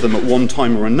 All of them at one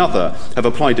time or another have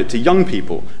applied it to young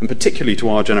people, and particularly to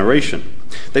our generation.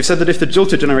 They've said that if the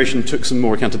jilted generation took some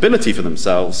more accountability for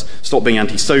themselves, stopped being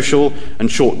antisocial, and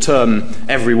short-term,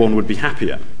 everyone would be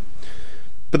happier.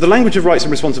 But the language of rights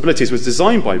and responsibilities was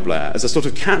designed by Blair as a sort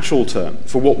of catch-all term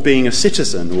for what being a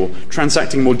citizen or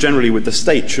transacting more generally with the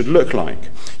state should look like.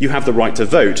 You have the right to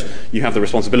vote, you have the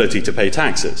responsibility to pay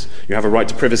taxes, you have a right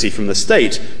to privacy from the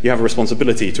state, you have a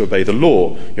responsibility to obey the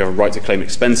law, you have a right to claim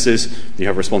expenses, you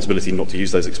have a responsibility not to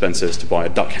use those expenses to buy a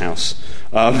duck house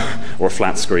or a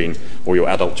flat screen or your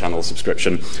adult channel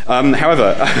subscription.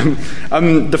 However,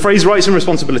 the phrase rights and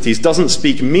responsibilities doesn't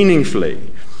speak meaningfully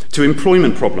to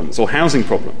employment problems or housing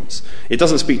problems. It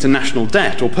doesn't speak to national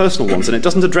debt or personal ones, and it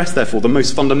doesn't address, therefore, the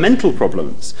most fundamental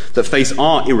problems that face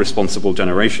our irresponsible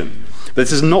generation. But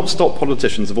this has not stopped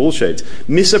politicians of all shades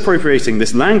misappropriating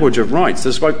this language of rights to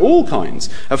describe all kinds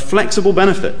of flexible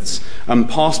benefits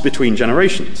passed between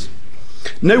generations.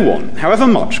 No one, however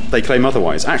much they claim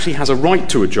otherwise, actually has a right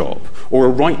to a job or a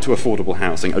right to affordable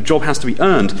housing. A job has to be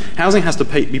earned. Housing has to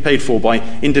be paid for by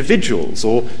individuals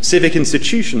or civic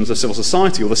institutions of civil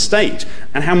society or the state.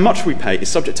 And how much we pay is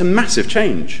subject to massive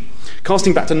change.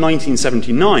 Casting back to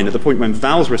 1979, at the point when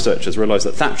VAL's researchers realised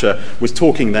that Thatcher was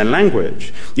talking their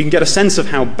language, you can get a sense of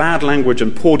how bad language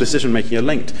and poor decision-making are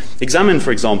linked. Examine,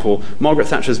 for example, Margaret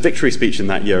Thatcher's victory speech in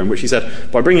that year, in which she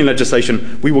said, "By bringing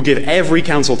legislation, we will give every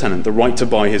council tenant the right to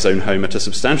buy his own home at a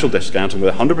substantial discount, and with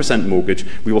a 100% mortgage,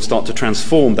 we will start to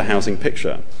transform the housing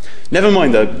picture." Never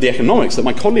mind the economics that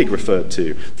my colleague referred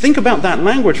to. Think about that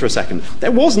language for a second.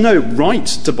 There was no right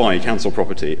to buy council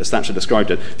property, as Thatcher described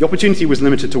it. The opportunity was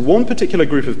limited to one particular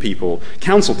group of people,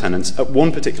 council tenants, at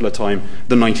one particular time,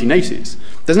 the 1980s.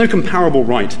 There's no comparable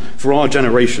right for our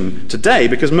generation today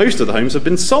because most of the homes have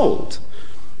been sold.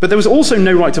 But there was also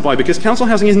no right to buy because council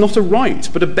housing is not a right,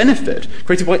 but a benefit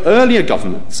created by earlier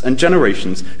governments and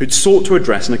generations who'd sought to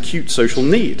address an acute social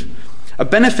need. A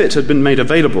benefit had been made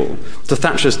available to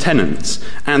Thatcher's tenants,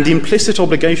 and the implicit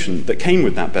obligation that came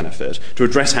with that benefit to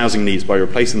address housing needs by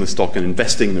replacing the stock and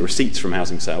investing the receipts from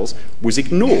housing sales was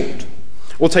ignored.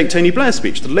 Or take Tony Blair's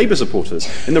speech to Labour supporters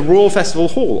in the Royal Festival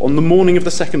Hall on the morning of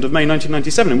the 2nd of May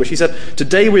 1997, in which he said,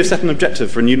 "Today we have set an objective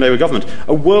for a new Labour government,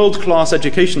 a world-class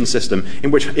education system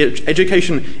in which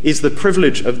education is not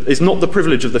the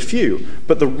privilege of the few,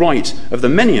 but the right of the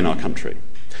many in our country."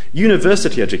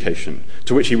 University education,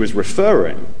 to which he was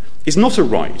referring, is not a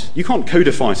right. You can't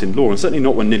codify it in law, and certainly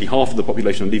not when nearly half of the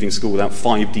population are leaving school without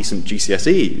 5 decent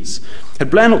GCSEs. Had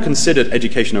Blair not considered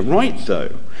education a right, though,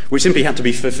 which simply had to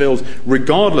be fulfilled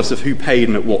regardless of who paid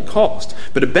and at what cost,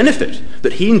 but a benefit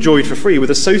that he enjoyed for free with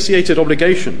associated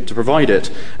obligation to provide it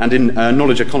and in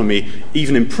knowledge economy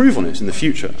even improve on it in the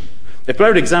future? If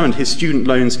Blair had examined his student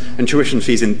loans and tuition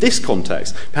fees in this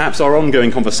context, perhaps our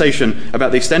ongoing conversation about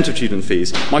the extent of student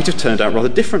fees might have turned out rather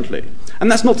differently. And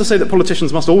that's not to say that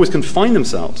politicians must always confine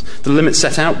themselves to the limits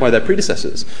set out by their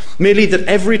predecessors, merely that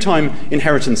every time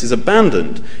inheritance is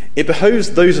abandoned, it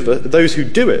behoves those who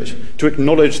do it to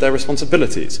acknowledge their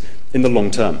responsibilities in the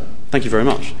long term. Thank you very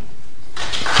much.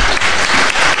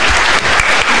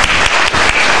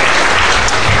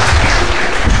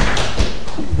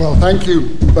 Well, thank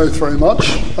you both very much.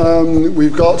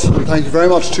 Thank you very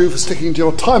much too for sticking to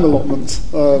your time allotment.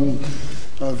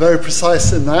 Very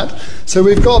precise in that. So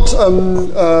we've got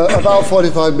about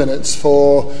 45 minutes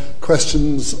for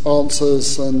questions,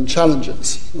 answers, and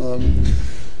challenges.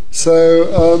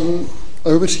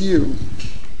 Over to you.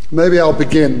 Maybe I'll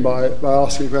begin by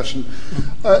asking a question.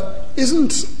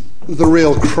 Isn't the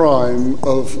real crime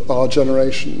of our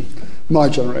generation, my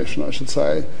generation, I should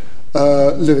say,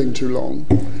 living too long?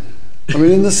 I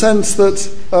mean, in the sense that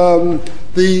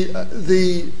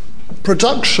the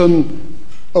production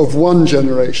of one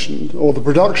generation, or the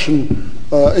production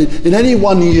in any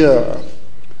one year,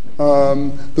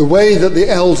 the way that the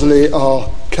elderly are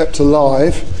kept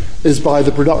alive is by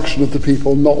the production of the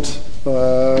people, not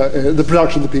the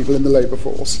production of the people in the labour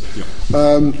force.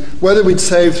 Yeah. Whether we'd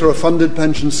save through a funded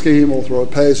pension scheme or through a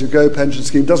pay-as-you-go pension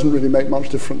scheme doesn't really make much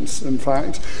difference, in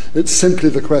fact. It's simply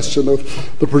the question of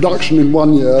the production in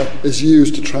one year is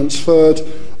used to transferred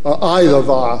either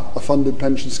via a funded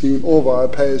pension scheme or via a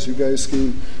pay-as-you-go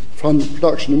scheme.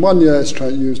 Production in one year is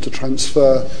used to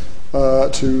transfer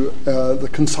to the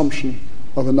consumption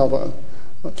of another.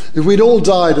 If we'd all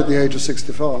died at the age of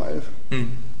 65,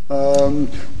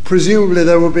 presumably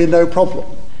there would be no problem,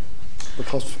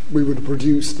 because we would have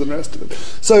produced the rest of it.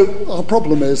 So our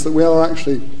problem is that we are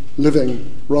actually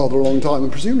living rather a long time,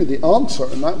 and presumably the answer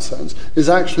in that sense is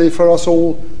actually for us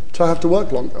all to have to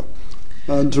work longer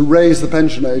and to raise the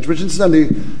pension age, which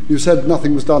incidentally, you said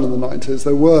nothing was done in the 90s.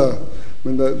 There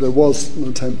was an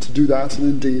attempt to do that, and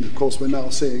indeed, of course, we're now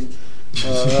seeing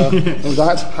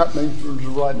that happening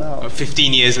right now.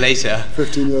 15 years later.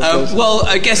 15 years later. Well,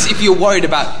 I guess if you're worried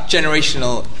about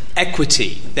generational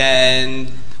equity,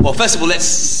 then, well, first of all, let's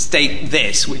state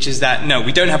this, which is that, no,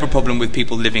 we don't have a problem with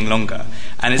people living longer.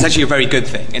 And it's actually a very good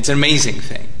thing. It's an amazing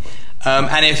thing.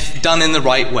 And if done in the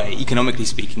right way, economically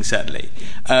speaking, certainly,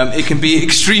 it can be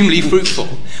extremely fruitful.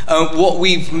 What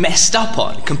we've messed up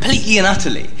on, completely and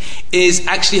utterly, is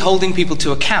actually holding people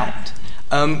to account.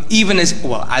 Even as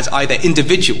either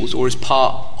individuals or as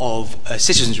part of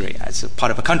citizenry, as a part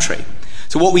of a country.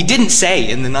 So what we didn't say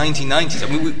in the 1990s, I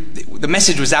mean, the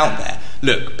message was out there.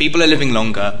 Look, people are living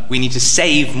longer. We need to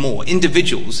save more.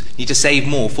 Individuals need to save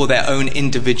more for their own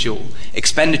individual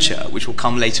expenditure, which will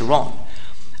come later on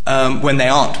when they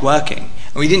aren't working.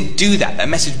 And we didn't do that. That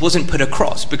message wasn't put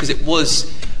across because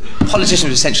politicians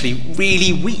were essentially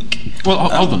really weak. Well,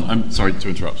 hold on. I'm sorry to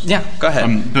interrupt. Yeah, go ahead.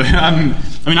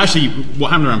 Actually, what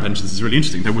happened around pensions is really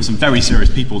interesting. There were some very serious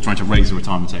people trying to raise the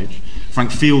retirement age.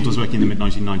 Frank Field was working in the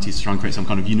mid-1990s to try and create some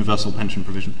kind of universal pension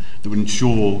provision that would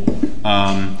ensure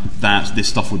that this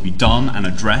stuff would be done and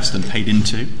addressed and paid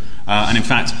into. And in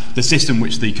fact, the system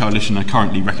which the coalition are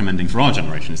currently recommending for our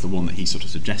generation is the one that he sort of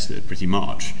suggested pretty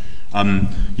much,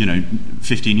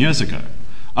 15 years ago.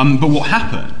 But what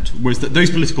happened was that those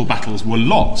political battles were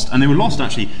lost, and they were lost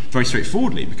actually very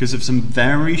straightforwardly because of some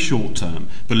very short-term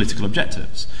political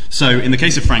objectives. So in the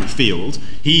case of Frank Field,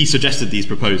 he suggested these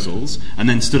proposals and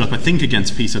then stood up, I think,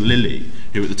 against Peter Lilly,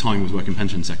 who at the time was working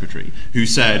pension secretary, who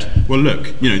said, well,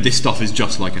 look, this stuff is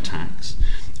just like a tax.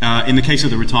 In the case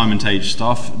of the retirement age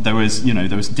stuff, there was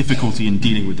difficulty in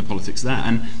dealing with the politics there.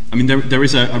 And I mean, there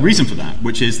is a reason for that,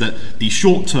 which is that the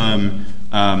short-term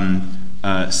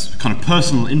kind of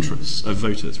personal interests of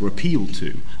voters were appealed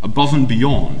to above and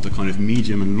beyond the kind of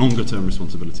medium and longer term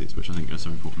responsibilities, which I think are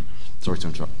so important. Sorry to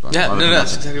interrupt. Yeah, no,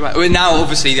 that's exactly right. Well, now,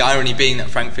 obviously, the irony being that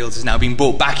Frank Fields has now been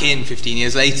brought back in 15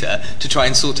 years later to try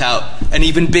and sort out an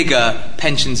even bigger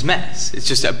pensions mess. It's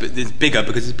just it's bigger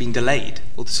because it's been delayed,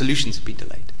 or the solutions have been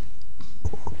delayed.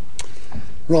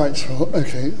 Right,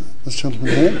 okay. This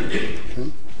gentleman here. Okay.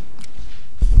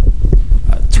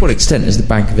 To what extent is the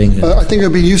Bank of England... I think it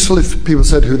would be useful if people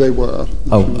said who they were.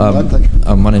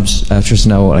 My name's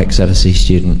Tristan Owl, ex-LSE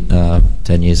student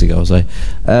 10 years ago or so.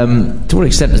 To what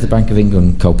extent is the Bank of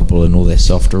England culpable in all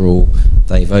this? After all,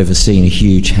 they've overseen a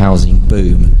huge housing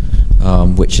boom,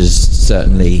 which has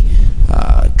certainly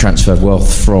transferred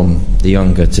wealth from the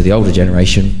younger to the older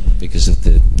generation because of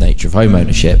the nature of home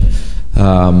ownership.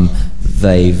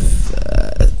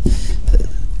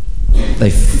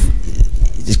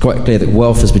 It's quite clear that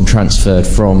wealth has been transferred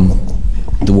from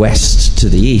the west to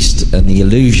the east, and the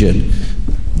illusion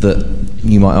that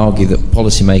you might argue that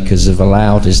policymakers have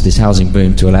allowed is this housing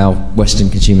boom to allow Western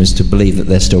consumers to believe that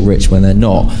they're still rich when they're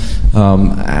not.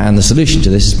 And the solution to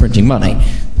this is printing money.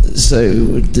 So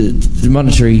the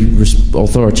monetary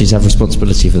authorities have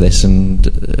responsibility for this, and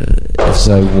if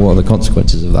so, what are the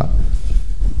consequences of that?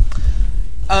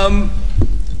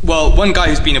 Well, one guy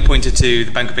who's been appointed to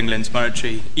the Bank of England's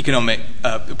Monetary Economic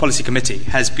Policy Committee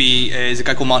is a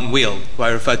guy called Martin Wheel, who I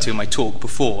referred to in my talk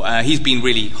before. He's been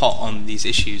really hot on these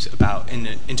issues about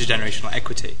intergenerational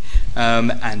equity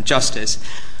and justice.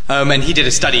 And he did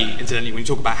a study, incidentally, when you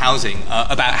talk about housing,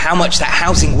 about how much that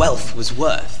housing wealth was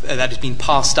worth that has been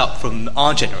passed up from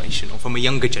our generation or from a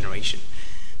younger generation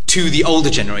to the older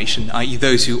generation, i.e.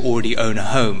 those who already own a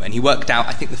home. And he worked out,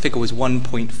 I think the figure was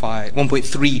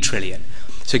 1.3 trillion.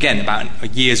 So again, about a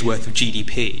year's worth of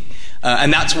GDP.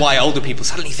 And that's why older people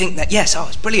suddenly think that, yes,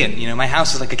 it's brilliant, my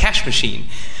house is like a cash machine.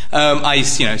 I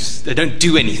don't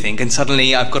do anything, and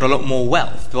suddenly I've got a lot more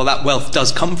wealth. Well, that wealth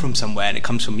does come from somewhere, and it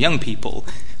comes from young people,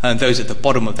 those at the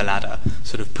bottom of the ladder,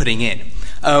 sort of putting in.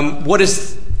 What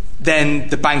is then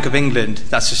the Bank of England,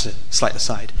 that's just a slight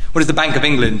aside, what has the Bank of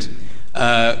England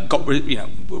what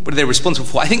are they responsible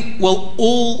for? I think,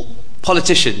 all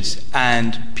politicians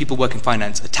and people working in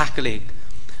finance are tackling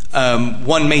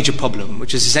one major problem,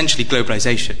 which is essentially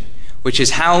globalization, which is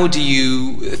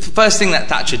the first thing that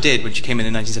Thatcher did when she came in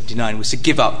 1979 was to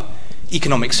give up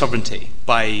economic sovereignty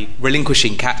by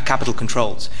relinquishing capital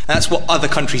controls. And that's what other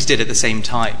countries did at the same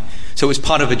time. So it was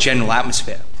part of a general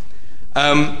atmosphere.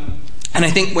 And I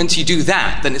think once you do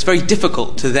that, then it's very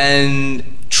difficult to then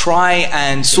try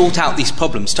and sort out these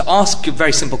problems, to ask a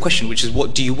very simple question, which is,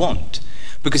 what do you want?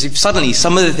 Because if suddenly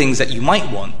some of the things that you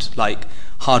might want, like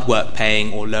hard work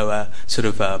paying or lower sort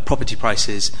of property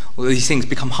prices, all these things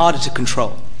become harder to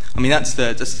control. I mean, that's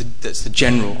the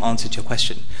general answer to your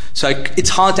question. So it's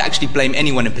hard to actually blame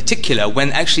anyone in particular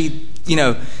when actually,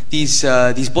 these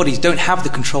bodies don't have the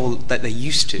control that they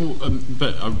used to. Well,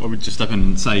 but I would just step in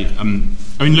and say,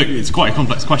 look, it's quite a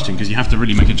complex question because you have to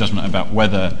really make a judgment about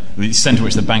whether the extent to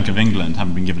which the Bank of England,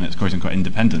 having been given its quote-unquote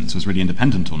independence, was really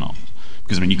independent or not.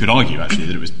 Because, you could argue, actually,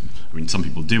 that it was... some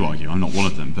people do argue, I'm not one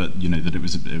of them, but, that it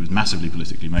was massively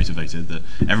politically motivated, that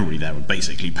everybody there were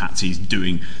basically patsies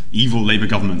doing evil Labour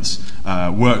government's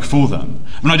work for them.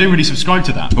 I don't really subscribe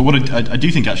to that, but what I do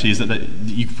think, actually, is that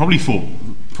you could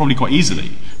probably quite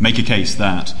easily make a case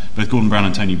that both Gordon Brown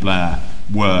and Tony Blair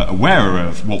were aware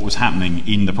of what was happening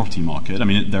in the property market.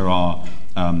 There are...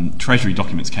 Treasury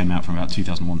documents came out from about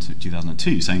 2001 to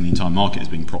 2002 saying the entire market is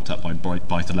being propped up by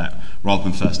buy-to-let rather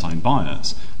than first-time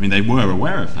buyers. They were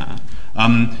aware of that.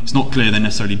 It's not clear they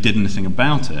necessarily did anything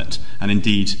about it, and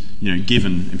indeed,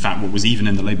 given, in fact, what was even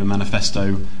in the Labour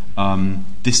manifesto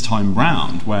this time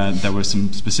round, where there were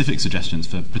some specific suggestions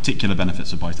for particular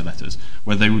benefits of buy-to-letters,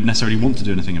 where they would necessarily want to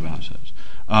do anything about it.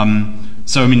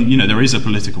 There is a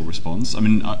political response.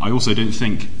 I also don't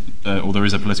think, or there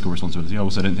is a political responsibility, I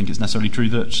also don't think it's necessarily true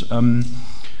that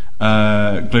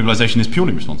globalization is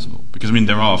purely responsible. Because,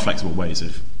 there are flexible ways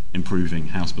of improving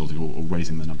house building or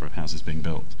raising the number of houses being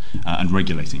built and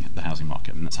regulating the housing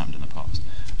market. That's happened in the past.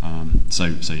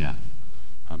 Yeah,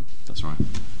 that's right.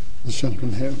 This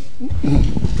gentleman here.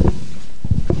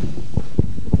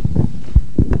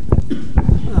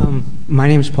 My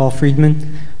name is Paul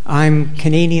Friedman. I'm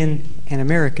Canadian and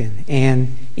American,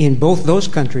 and in both those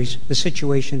countries, the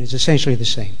situation is essentially the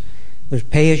same. There's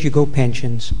pay-as-you-go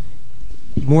pensions,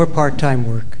 more part-time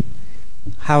work.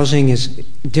 Housing is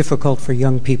difficult for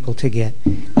young people to get.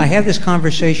 I had this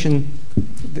conversation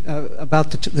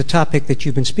about the topic that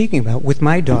you've been speaking about with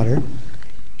my daughter,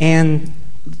 and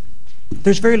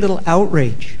there's very little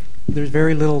outrage. There's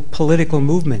very little political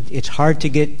movement. It's hard to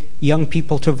get young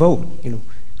people to vote.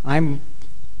 I'm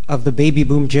of the baby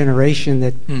boom generation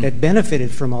that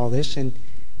benefited from all this, and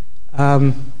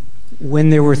when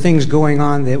there were things going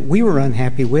on that we were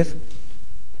unhappy with,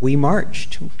 we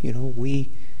marched.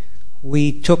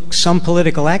 We took some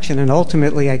political action, and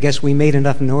ultimately, I guess we made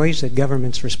enough noise that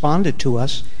governments responded to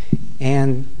us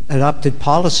and adopted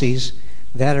policies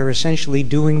that are essentially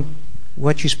doing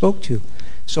what you spoke to.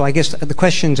 So I guess the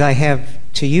questions I have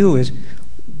to you is,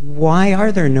 why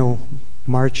are there no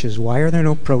marches? Why are there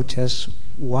no protests?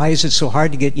 Why is it so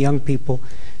hard to get young people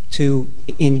to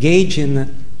engage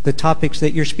in the topics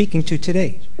that you're speaking to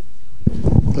today?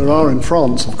 There are in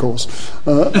France, of course.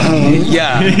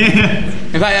 Yeah.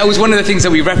 In fact, that was one of the things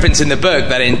that we reference in the book,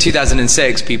 that in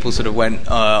 2006 people sort of went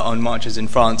on marches in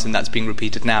France, and that's being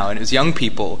repeated now. And it was young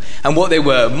people. And what they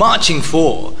were marching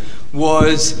for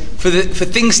was for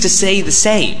things to stay the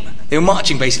same. They were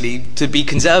marching basically to be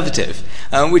conservative,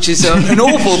 which is an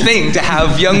awful thing to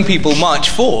have young people march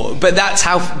for. But that's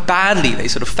how badly they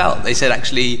sort of felt. They said,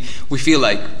 actually, we feel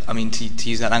like, I mean, to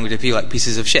use that language, they feel like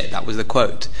pieces of shit. That was the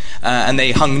quote. And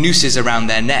they hung nooses around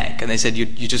their neck, and they said, you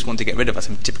just want to get rid of us.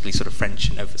 I'm typically sort of French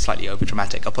and slightly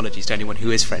over-dramatic. Apologies to anyone who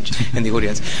is French in the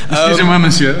audience. Excusez-moi,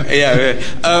 monsieur.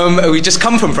 Yeah. We just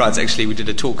come from France, actually. We did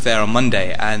a talk there on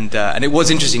Monday, and it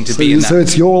was interesting to be in that. So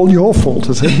it's your fault,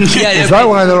 is it? Yeah, is that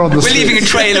why they're on the We're leaving a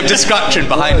trail of destruction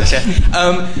behind us. Yeah.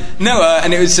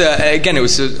 And it was again.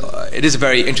 It is a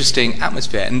very interesting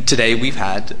atmosphere. And today we've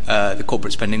had the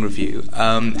corporate spending review,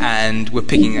 and we're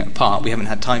picking it apart. We haven't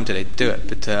had time today to do it,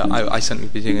 but I certainly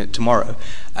will be doing it tomorrow,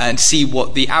 and see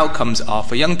what the outcomes are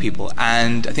for young people.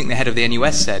 And I think the head of the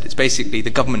NUS said it's basically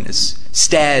the government has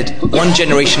stared one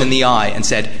generation in the eye and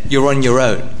said, "You're on your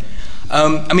own."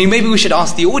 I mean, maybe we should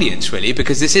ask the audience, really,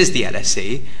 because this is the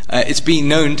LSE. It's been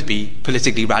known to be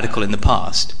politically radical in the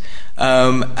past.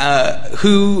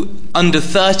 Who, under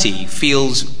 30,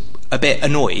 feels a bit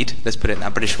annoyed, let's put it in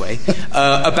that British way,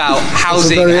 about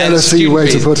housing and student fees? That's a very LSE way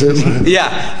to put it.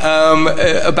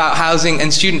 Yeah, about housing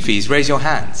and student fees. Raise your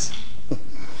hands.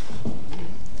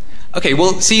 Okay,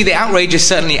 well, see, the outrage is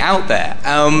certainly out there.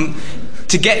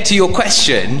 To get to your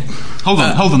question... Hold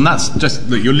on. That's just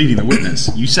look. You're leading the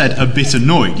witness. You said a bit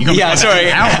annoyed. You outrage.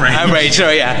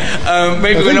 Sorry, yeah.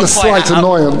 Maybe I we're not think quite. Slight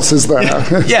annoyance is there.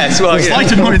 Yes, well,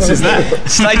 slight annoyance is there.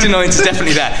 Slight annoyance is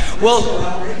definitely there. Well,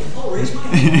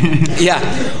 yeah.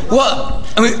 Well,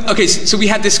 I mean, okay. So we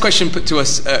had this question put to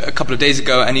us a couple of days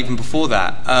ago, and even before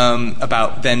that,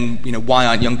 about then, why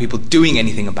aren't young people doing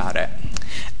anything about it?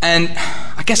 And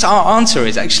I guess our answer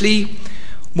is actually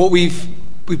what we've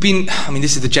been, I mean,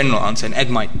 this is the general answer, and Ed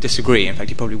might disagree. In fact,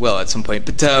 he probably will at some point,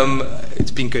 but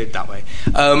it's been good that way.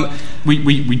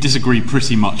 We disagree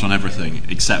pretty much on everything,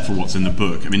 except for what's in the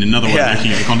book. I mean, another way of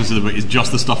looking at the contents of the book is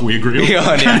just the stuff we agree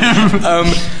on.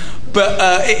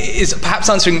 But it is perhaps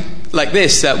answering like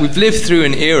this, that we've lived through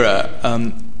an era,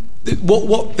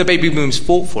 what the baby boomers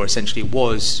fought for, essentially,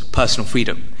 was personal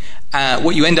freedom.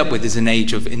 What you end up with is an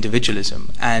age of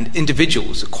individualism, and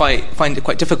individuals find it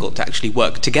quite difficult to actually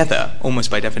work together,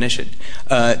 almost by definition,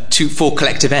 for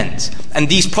collective ends. And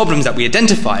these problems that we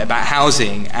identify about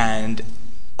housing and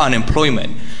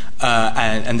unemployment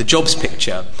and the jobs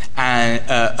picture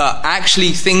are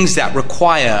actually things that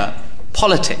require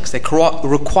politics. They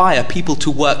require people to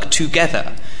work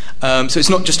together. So it's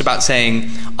not just about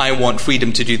saying, I want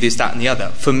freedom to do this, that, and the other.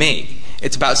 For me,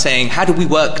 it's about saying, how do we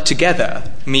work together,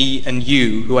 me and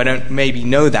you, who I don't maybe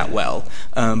know that well,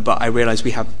 but I realize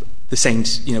we have the same,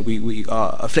 we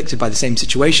are afflicted by the same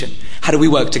situation. How do we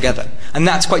work together? And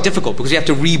that's quite difficult, because you have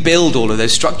to rebuild all of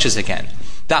those structures again.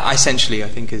 That essentially, I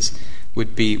think,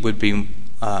 would be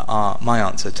my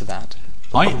answer to that.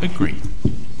 I agree.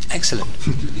 Excellent.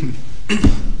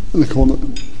 In the corner.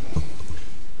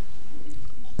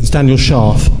 It's Daniel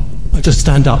Scharf. I'll just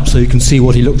stand up so you can see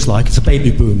what he looks like. It's a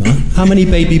baby boomer. How many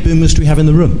baby boomers do we have in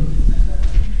the room?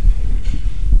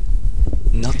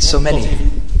 Not so many.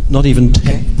 Not even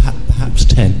 10, perhaps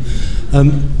 10.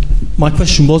 My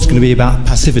question was going to be about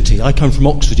passivity. I come from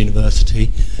Oxford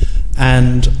University,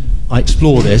 and I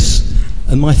explore this.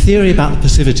 And my theory about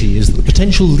passivity is that the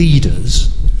potential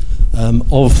leaders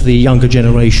of the younger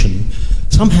generation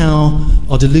somehow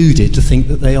are deluded to think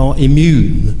that they are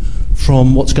immune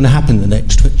from what's going to happen in the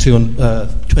next 20 or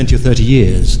 30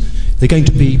 years. They're going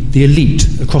to be the elite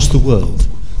across the world.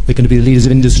 They're going to be the leaders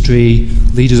of industry,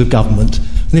 leaders of government,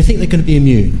 and they think they're going to be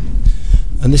immune.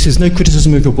 And this is no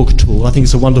criticism of your book at all. I think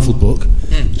it's a wonderful book,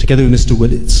 together with Mr.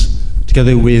 Willits,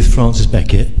 together with Francis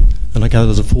Beckett, and I gather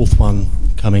there's a fourth one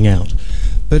coming out.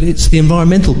 But it's the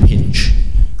environmental pinch,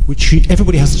 which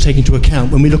everybody has to take into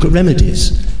account when we look at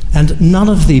remedies. And none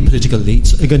of the political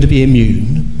elites are going to be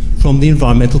immune from the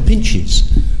environmental pinches,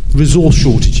 the resource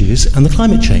shortages, and the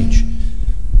climate change.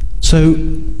 So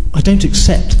I don't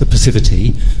accept the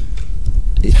passivity.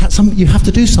 You have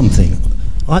to do something.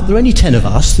 There are only 10 of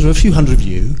us, there are a few hundred of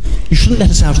you. You shouldn't let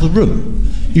us out of the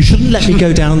room. You shouldn't let me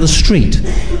go down the street.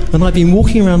 And I've been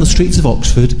walking around the streets of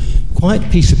Oxford quite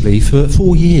peaceably for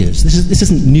 4 years. This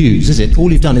isn't news, is it?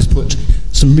 All you've done is put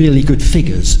some really good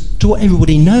figures to what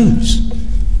everybody knows.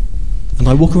 And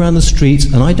I walk around the streets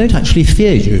and I don't actually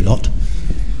fear you lot,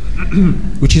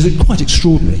 which is quite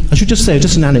extraordinary. I should just say,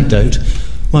 just an anecdote,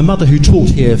 my mother, who taught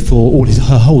here for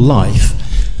her whole life,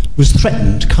 was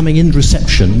threatened coming in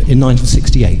reception in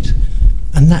 1968,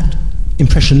 and that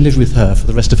impression lived with her for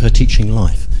the rest of her teaching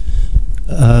life.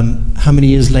 How many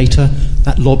years later,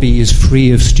 that lobby is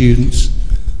free of students.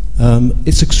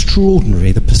 It's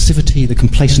extraordinary, the passivity, the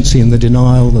complacency and the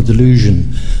denial, the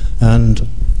delusion. And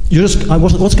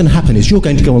what's going to happen is you're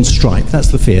going to go on strike. That's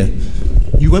the fear.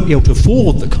 You won't be able to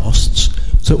afford the costs,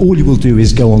 so all you will do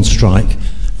is go on strike,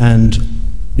 and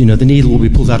the needle will be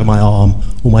pulled out of my arm,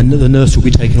 or the nurse will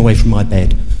be taken away from my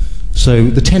bed. So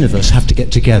the 10 of us have to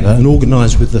get together and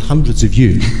organise with the hundreds of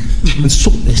you and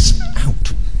sort this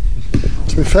out.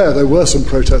 To be fair, there were some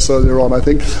protests earlier on, I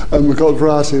think. We've got a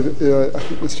variety of... I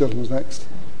think this gentleman's next.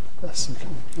 Yes,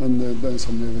 okay. And there's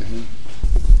somebody over here.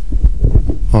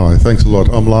 Hi, thanks a lot.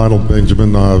 I'm Lionel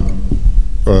Benjamin. I've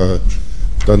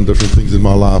done different things in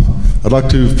my life. I'd like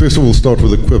to, first of all, start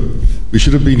with a quip. We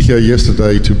should have been here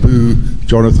yesterday to boo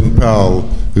Jonathan Powell,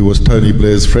 who was Tony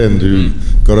Blair's friend who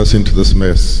got us into this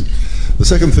mess. The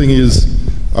second thing is,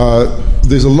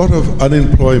 there's a lot of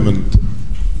unemployment,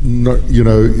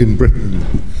 in Britain.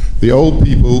 The old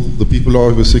people, the people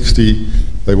over 60,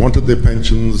 they wanted their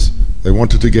pensions, they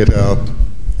wanted to get out,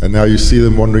 and now you see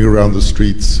them wandering around the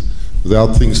streets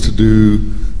without things to do,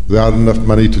 without enough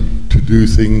money to do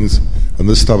things, and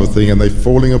this type of thing, and they're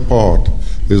falling apart.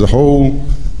 There's a whole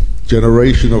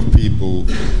generation of people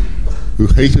who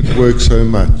hated work so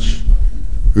much,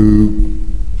 who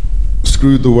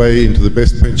screwed the way into the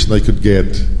best pension they could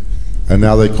get, and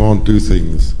now they can't do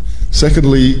things.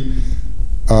 Secondly,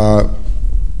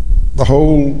 the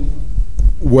whole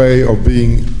way of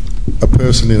being a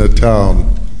person in a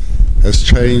town has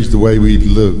changed the way we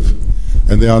live.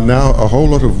 And there are now a whole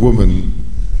lot of women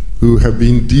who have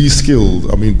been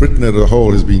de-skilled. I mean, Britain as a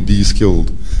whole has been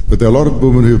de-skilled. But there are a lot of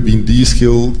women who have been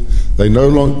de-skilled. They no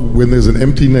longer, when there's an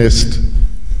empty nest,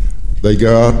 they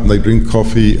go out and they drink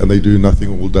coffee and they do nothing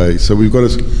all day. So we've got a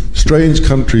strange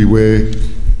country where,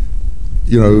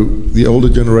 the older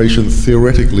generation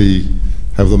theoretically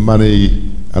have the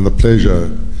money and the pleasure.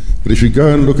 But if you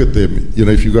go and look at them,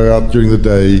 if you go out during the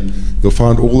day, you'll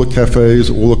find all the cafes,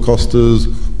 all the Costas,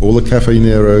 all the Cafe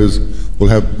Neros will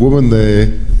have women there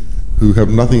who have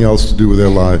nothing else to do with their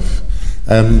life.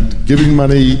 And giving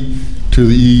money to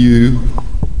the EU,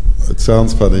 it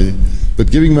sounds funny,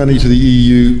 but giving money to the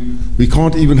EU, we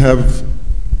can't even have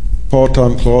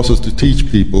part-time classes to teach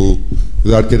people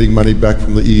without getting money back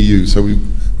from the EU. So we're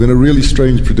in a really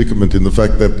strange predicament in the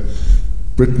fact that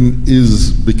Britain is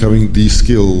becoming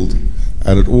de-skilled,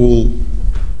 and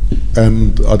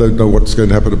I don't know what's going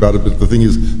to happen about it, but the thing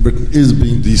is, Britain is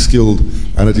being de-skilled,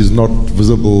 and it is not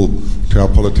visible to our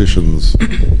politicians.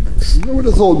 I would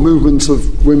have thought movements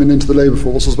of women into the labour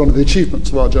force was one of the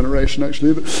achievements of our generation,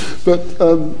 actually.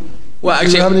 Well,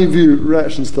 actually, do you have any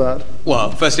reactions to that?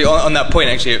 Well, firstly, on that point,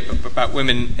 actually, about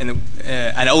women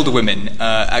and older women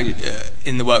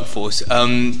in the workforce,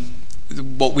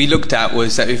 what we looked at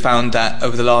was that we found that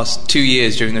over the last 2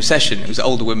 years during the recession, it was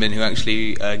older women who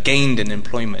actually gained in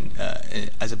employment.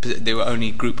 They were only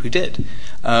group who did.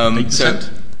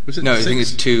 8%? No, I think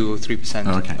it's 2 or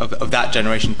 3% of that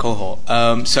generation cohort.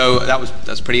 So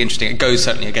that's pretty interesting. It goes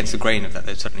certainly against the grain of that.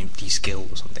 They're certainly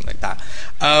de-skilled or something like that.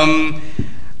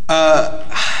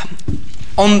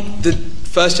 On the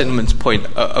first gentleman's point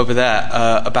over there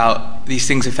about these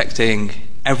things affecting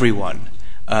everyone,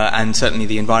 and certainly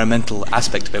the environmental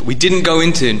aspect of it. We didn't go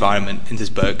into environment in this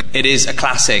book. It is a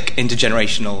classic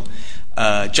intergenerational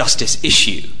justice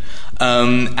issue.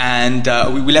 And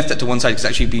we left that to one side because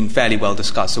it's actually been fairly well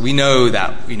discussed. So we know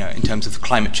that, in terms of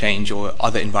climate change or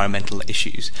other environmental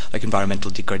issues, like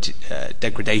environmental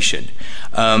degradation,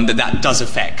 that does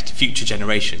affect future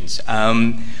generations.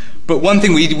 But one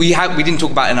thing we didn't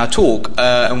talk about in our talk,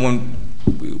 and one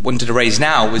we wanted to raise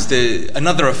now, was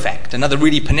another effect, another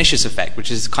really pernicious effect, which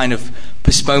is kind of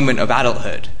postponement of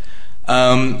adulthood,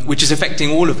 which is affecting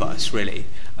all of us, really.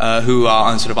 Who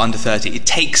are sort of under 30. It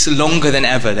takes longer than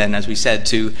ever then, as we said,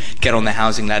 to get on the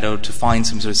housing ladder, to find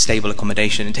some sort of stable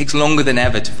accommodation. It takes longer than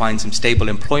ever to find some stable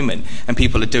employment, and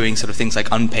people are doing sort of things like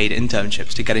unpaid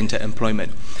internships to get into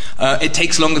employment. It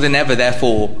takes longer than ever,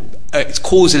 therefore, it's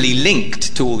causally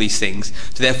linked to all these things,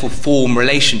 to therefore form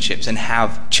relationships and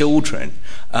have children.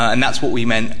 And that's what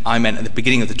I meant at the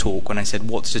beginning of the talk when I said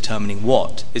what's determining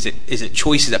what. Is it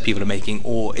choices that people are making,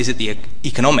 or is it the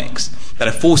economics that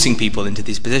are forcing people into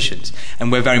these positions? And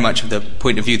we're very much of the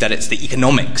point of view that it's the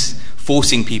economics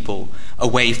forcing people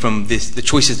away from the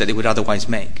choices that they would otherwise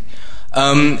make.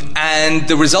 And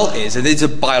the result is that there's a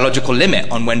biological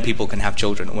limit on when people can have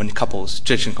children, or when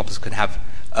traditional couples can have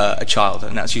a child,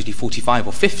 and that's usually 45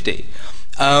 or 50.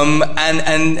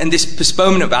 And this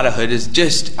postponement of adulthood is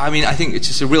just, I think it's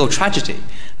just a real tragedy.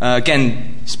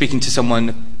 Again, speaking to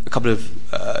someone a couple of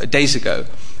days ago,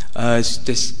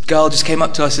 this girl just came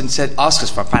up to us and asked us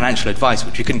for financial advice,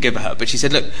 which we couldn't give her. But she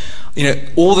said, "Look,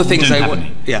 all the things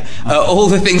all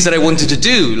the things that I wanted to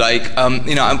do, like,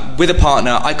 I'm with a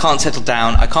partner, I can't settle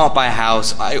down, I can't buy a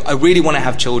house, I really want to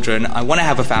have children, I want to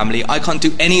have a family, I can't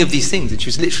do any of these things." And she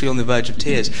was literally on the verge of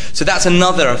tears. So that's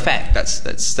another effect.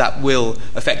 That will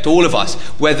affect all of us,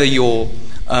 whether you're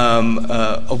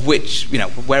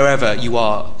wherever you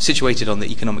are situated on the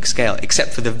economic scale,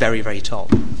 except for the very, very top.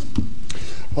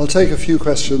 I'll take a few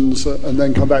questions and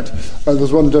then come back to...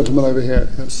 there's one gentleman over here,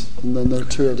 yes, and then there are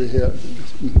two over here.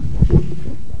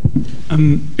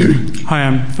 Hi,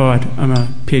 I'm Fawad. I'm a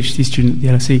PhD student at the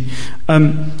LSE.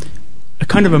 A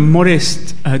kind of a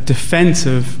modest defence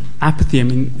of apathy. I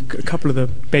mean, a couple of the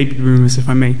baby boomers, if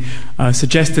I may,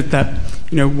 suggested that,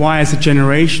 why as a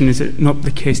generation is it not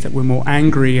the case that we're more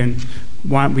angry and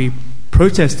why aren't we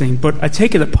protesting? But I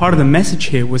take it that part of the message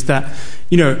here was that,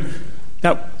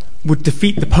 that would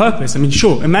defeat the purpose. I mean,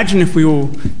 sure, imagine if we all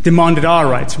demanded our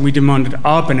rights and we demanded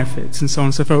our benefits and so on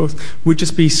and so forth. We'd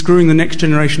just be screwing the next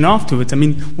generation afterwards. I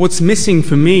mean, what's missing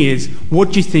for me is,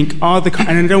 what do you think are the...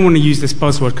 And I don't want to use this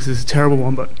buzzword because it's a terrible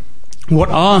one, but what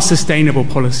are sustainable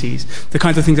policies, the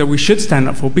kinds of things that we should stand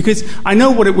up for? Because I know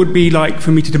what it would be like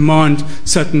for me to demand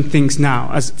certain things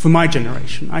now, as for my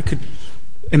generation. I could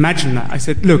imagine that. I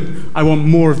said, look, I want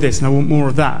more of this and I want more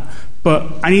of that.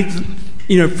 But I need...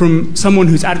 from someone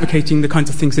who's advocating the kinds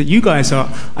of things that you guys are,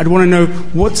 I'd want to know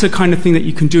what's the kind of thing that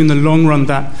you can do in the long run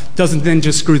that doesn't then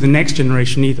just screw the next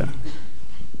generation either.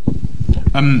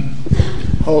 Let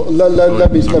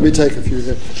me take a few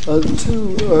here.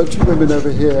 Two women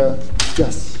over here.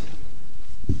 Yes.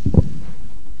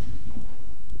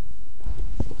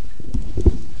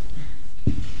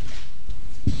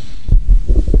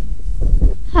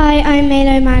 Hi, I'm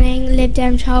Melo Manning, Lib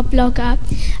Dem child blogger.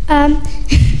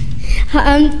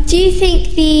 Do you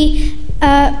think the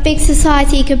big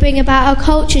society could bring about a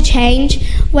culture change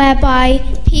whereby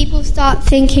people start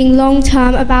thinking long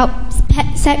term about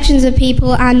sections of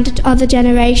people and other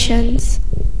generations?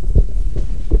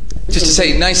 Just to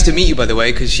say, nice to meet you, by the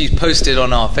way, because she's posted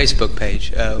on our Facebook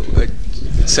page.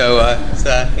 It's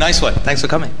a nice one. Thanks for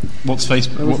coming. What's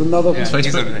Facebook? There was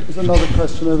another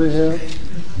question over here.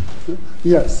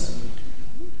 Yes.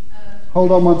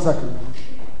 Hold on 1 second.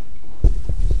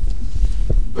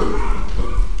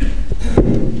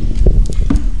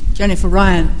 Jennifer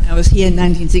Ryan. I was here in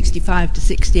 1965 to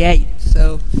 68,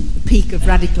 so the peak of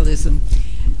radicalism.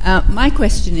 My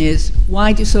question is,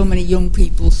 why do so many young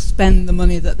people spend the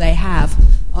money that they have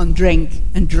on drink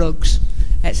and drugs,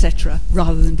 etc.,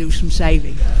 rather than do some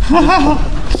saving?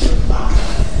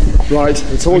 Right,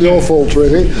 it's all your fault,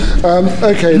 really.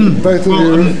 Both of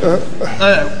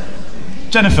you...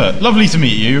 Jennifer, lovely to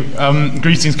meet you.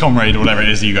 Greetings, comrade, or whatever it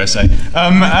is that you guys say.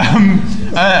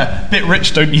 Bit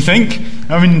rich, don't you think?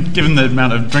 I mean, given the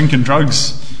amount of drink and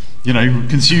drugs,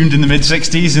 consumed in the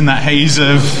mid-'60s in that haze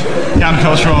of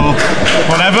countercultural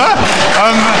whatever.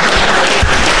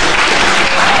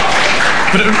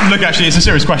 But look, actually, it's a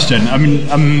serious question. I mean,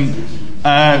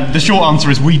 the short answer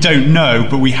is we don't know,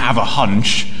 but we have a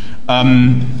hunch.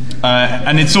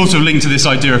 And it's sort of linked to this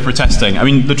idea of protesting. I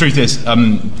mean, the truth is,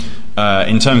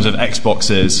 in terms of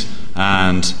Xboxes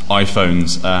and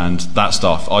iPhones and that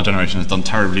stuff, our generation has done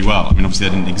terribly well. I mean, obviously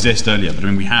they didn't exist earlier, but I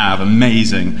mean, we have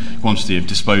amazing quantity of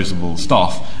disposable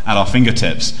stuff at our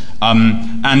fingertips.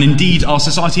 And indeed, our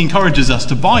society encourages us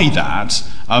to buy that.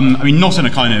 I mean, not in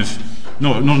a kind of...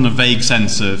 Not in a vague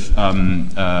sense of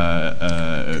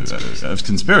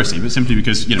conspiracy, but simply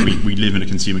because we live in a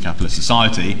consumer capitalist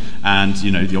society, and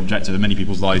the objective of many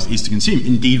people's lives is to consume.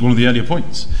 Indeed, one of the earlier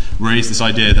points raised this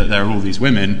idea that there are all these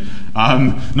women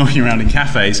knocking around in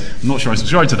cafes. I'm not sure I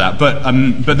subscribe to that, but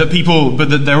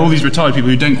that there are all these retired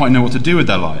people who don't quite know what to do with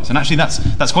their lives. And actually,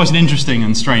 that's quite an interesting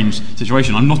and strange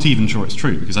situation. I'm not even sure it's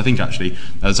true, because I think actually,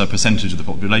 as a percentage of the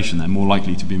population, they're more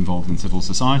likely to be involved in civil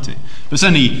society. But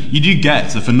certainly, you do get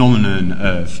the phenomenon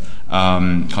of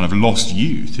kind of lost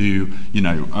youth who,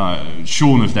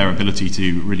 shorn of their ability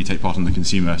to really take part in the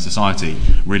consumer society,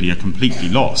 really are completely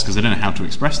lost because they don't know how to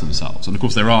express themselves. And of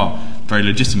course, there are very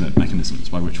legitimate mechanisms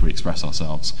by which we express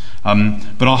ourselves.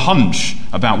 But our hunch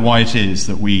about why it is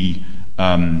that we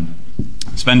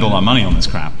spend all our money on this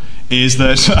crap is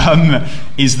that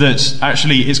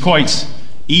actually it's quite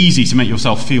easy to make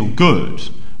yourself feel good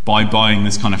by buying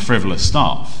this kind of frivolous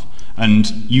stuff.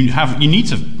 And you need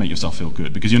to make yourself feel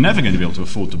good because you're never going to be able to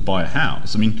afford to buy a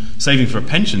house. I mean, saving for a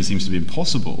pension seems to be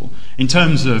impossible. In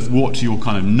terms of what your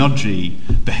kind of nudgy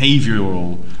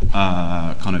behavioural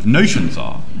kind of notions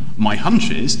are, my hunch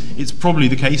is it's probably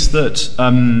the case that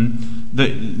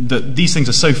that these things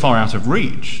are so far out of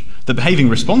reach that behaving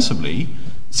responsibly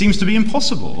seems to be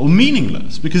impossible or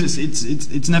meaningless because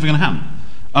it's never going to happen.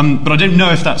 But I don't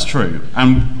know if that's true.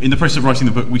 And in the process of writing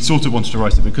the book, we sort of wanted to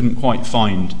write it, but couldn't quite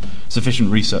find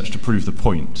sufficient research to prove the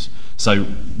point. So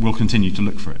we'll continue to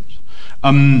look for it.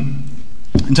 In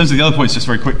terms of the other points, just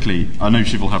very quickly, I know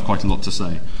Shiv will have quite a lot to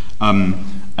say. I mean,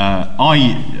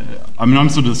 I'm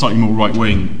sort of the slightly more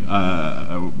right-wing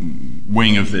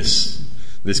wing of this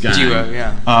gang. Duo,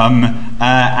 yeah.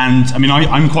 And I mean,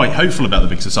 I'm quite hopeful about the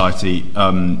big society,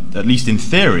 at least in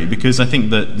theory, because I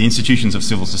think that the institutions of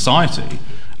civil society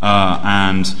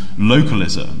and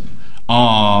localism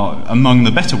are among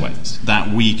the better ways that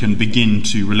we can begin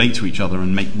to relate to each other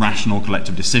and make rational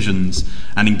collective decisions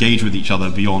and engage with each other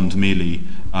beyond merely,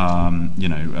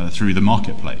 through the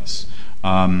marketplace.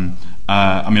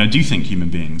 I mean, I do think human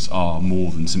beings are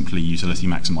more than simply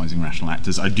utility-maximising rational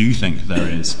actors. I do think there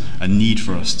is a need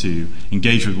for us to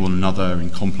engage with one another in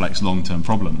complex, long-term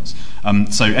problems.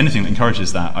 So anything that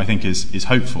encourages that, I think, is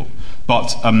hopeful.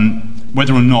 But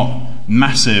whether or not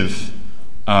massive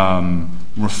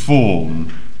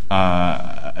reform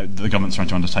the government's trying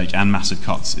to undertake and massive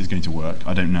cuts is going to work,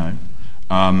 I don't know.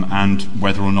 And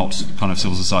whether or not kind of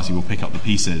civil society will pick up the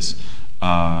pieces,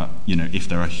 if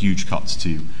there are huge cuts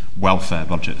to welfare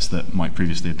budgets that might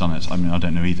previously have done it. I mean, I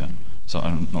don't know either. So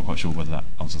I'm not quite sure whether that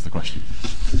answers the question.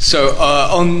 So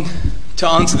to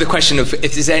answer the question of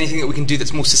if there's anything that we can do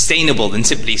that's more sustainable than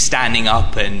simply standing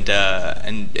up and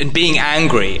being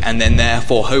angry and then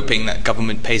therefore hoping that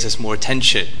government pays us more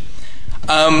attention,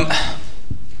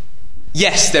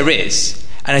 yes, there is.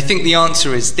 And I think the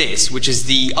answer is this, which is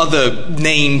the other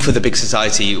name for the big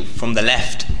society from the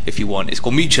left, if you want. It's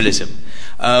called mutualism.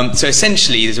 So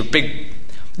essentially, there's a big...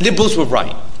 Liberals were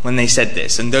right when they said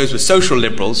this, and those were social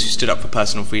liberals who stood up for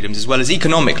personal freedoms as well as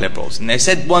economic liberals. And they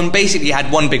said basically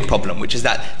had one big problem, which is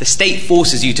that the state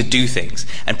forces you to do things,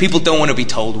 and people don't want to be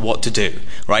told what to do,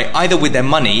 right? Either with their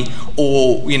money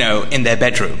or, in their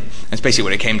bedroom. That's basically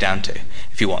what it came down to,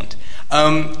 if you want.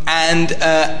 And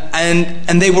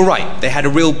they were right. They had a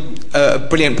real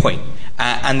brilliant point,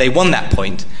 and they won that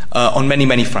point on many,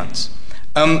 many fronts.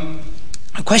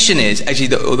 The question is, actually,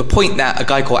 the point that a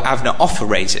guy called Avner Offer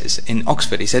raises in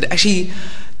Oxford. He said, actually,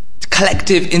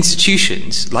 collective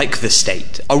institutions like the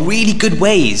state are really good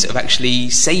ways of actually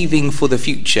saving for the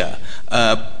future,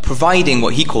 providing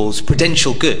what he calls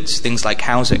prudential goods, things like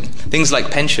housing, things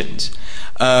like pensions,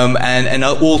 and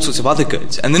all sorts of other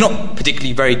goods. And they're not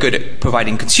particularly very good at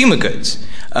providing consumer goods.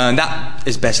 That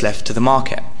is best left to the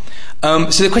market.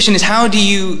 So the question is, how do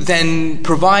you then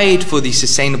provide for these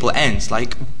sustainable ends,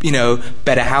 like,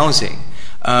 better housing?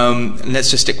 Let's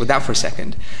just stick with that for a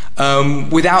second,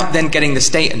 without then getting the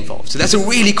state involved. So that's a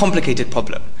really complicated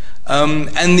problem.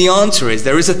 And the answer is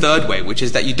there is a third way, which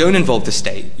is that you don't involve the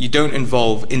state, you don't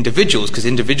involve individuals, because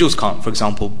individuals can't, for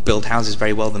example, build houses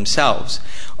very well themselves,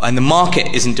 and the market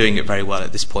isn't doing it very well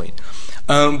at this point.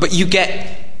 But you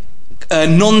get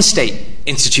non-state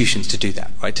institutions to do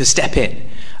that, right, to step in.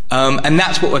 And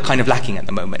that's what we're kind of lacking at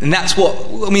the moment. And that's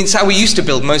it's how we used to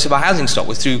build most of our housing stock,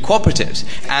 was through cooperatives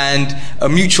and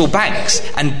mutual banks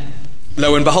and,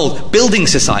 lo and behold, building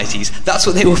societies. That's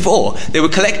what they were for. They were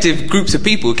collective groups of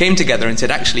people who came together and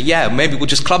said, actually, yeah, maybe we'll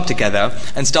just club together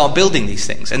and start building these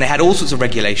things. And they had all sorts of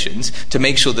regulations to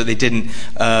make sure that they didn't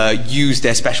use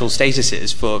their special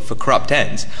statuses for corrupt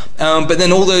ends. But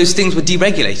then all those things were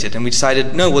deregulated, and we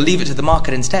decided, no, we'll leave it to the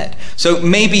market instead. So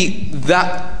maybe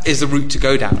that is the route to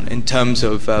go down in terms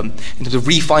of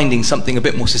refinding something a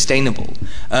bit more sustainable.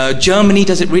 Germany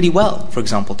does it really well, for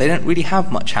example. They don't really have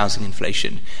much housing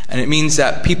inflation, and it means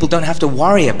that people don't have to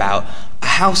worry about a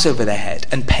house over their head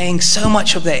and paying so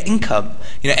much of their income,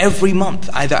 every month,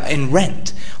 either in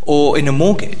rent or in a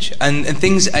mortgage. And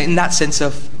things in that sense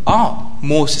are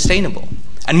more sustainable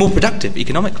and more productive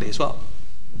economically as well.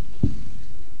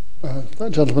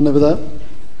 That gentleman over there.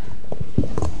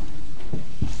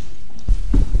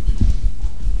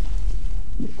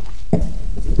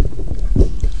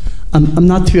 I'm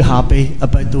not too happy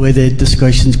about the way the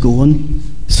discussion's going.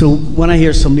 So when I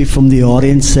hear somebody from the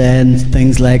audience saying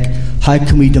things like, how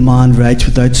can we demand rights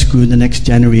without screwing the next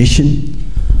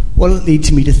generation? What it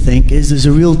leads me to think is there's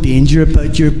a real danger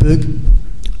about your book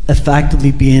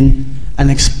effectively being an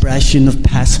expression of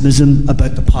pessimism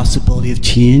about the possibility of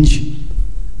change.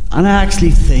 And I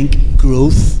actually think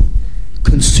growth,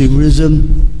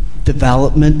 consumerism,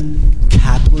 development,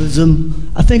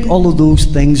 capitalism. I think all of those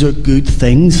things are good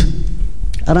things.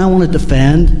 And I want to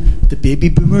defend the baby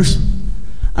boomers.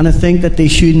 And I think that they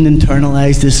shouldn't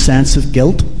internalise this sense of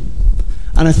guilt.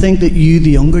 And I think that you,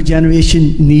 the younger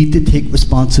generation, need to take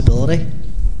responsibility.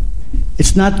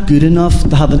 It's not good enough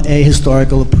to have an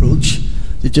ahistorical approach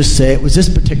to just say it was this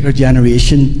particular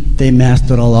generation, they messed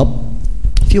it all up.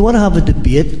 If you want to have a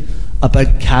debate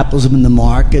about capitalism in the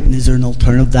market and is there an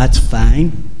alternative, that's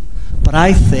fine. But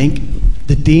I think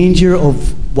the danger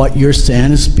of what you're saying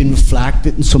has been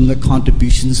reflected in some of the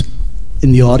contributions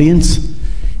in the audience.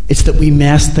 It's that we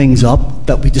mess things up,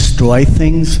 that we destroy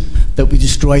things for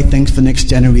the next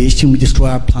generation, we destroy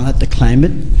our planet, the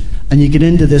climate, and you get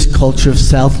into this culture of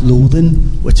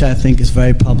self-loathing, which I think is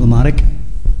very problematic.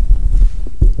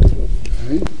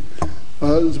 Okay.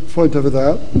 There's a point over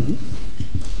there. Mm-hmm.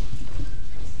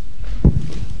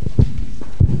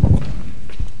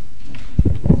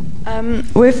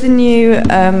 With the new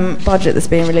budget that's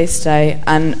being released today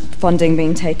and funding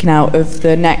being taken out of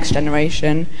the next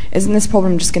generation, isn't this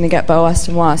problem just going to get worse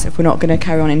and worse if we're not going to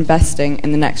carry on investing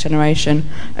in the next generation?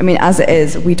 I mean, as it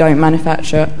is, we don't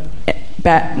manufacture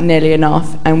nearly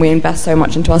enough and we invest so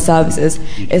much into our services.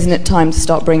 Isn't it time to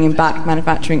start bringing back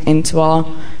manufacturing into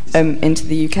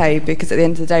the UK? Because at the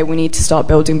end of the day, we need to start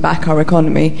building back our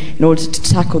economy in order to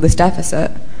tackle this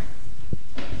deficit.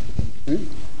 Okay.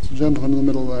 The gentleman in the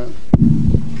middle there.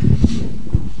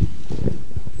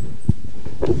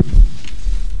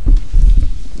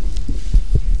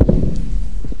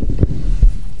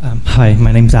 Hi,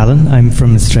 my name's Alan. I'm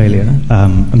from Australia.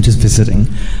 I'm just visiting.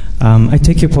 I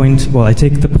take your point. Well, I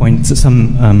take the point that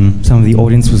some of the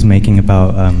audience was making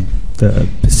about the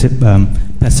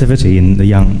passivity in the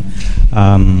young.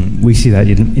 We see that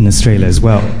in Australia as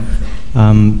well.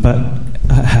 But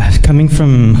coming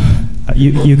from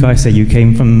you guys say you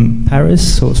came from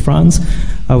Paris or France.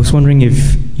 I was wondering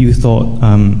if you thought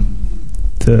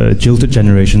the jilted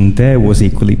generation there was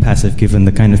equally passive, given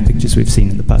the kind of pictures we've seen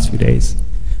in the past few days.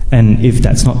 And if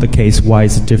that's not the case, why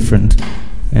is it different?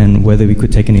 And whether we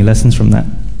could take any lessons from that.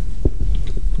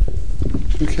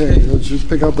 Okay, let's just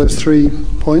pick up those 3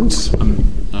 points.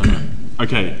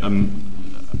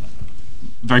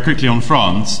 Very quickly on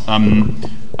France.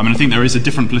 I think there is a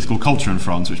different political culture in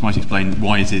France, which might explain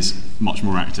why it is much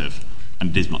more active, and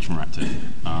it is much more active.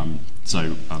 And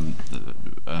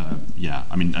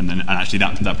actually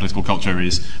that political culture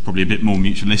is probably a bit more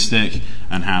mutualistic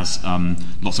and has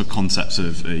lots of concepts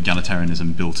of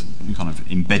egalitarianism built, kind of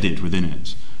embedded within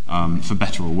it, for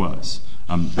better or worse.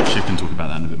 Shiv can talk about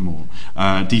that in a bit more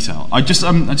detail. I just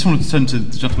wanted to turn to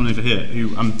the gentleman over here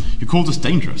who called us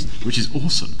dangerous, which is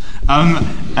awesome.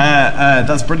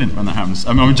 That's brilliant when that happens.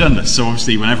 I'm a journalist, so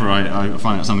obviously whenever I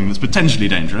find out something that's potentially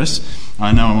dangerous,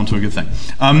 I know I'm onto a good thing.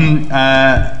 I'm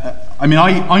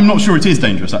not sure it is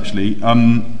dangerous, actually.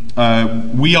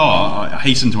 We are, I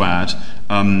hasten to add,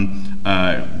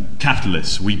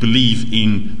 capitalists. We believe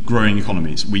in growing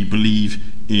economies. We believe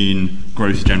in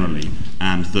growth generally,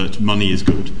 and that money is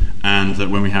good, and that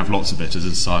when we have lots of it as a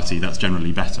society, that's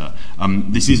generally better.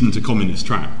 This isn't a communist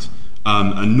tract,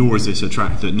 and nor is this a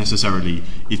tract that necessarily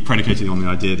is predicated on the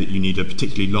idea that you need a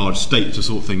particularly large state to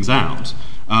sort things out.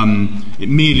 It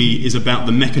merely is about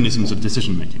the mechanisms of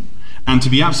decision making. And to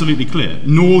be absolutely clear,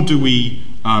 nor do we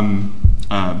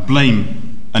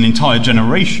blame an entire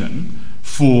generation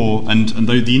for, and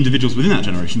the individuals within that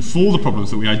generation, for the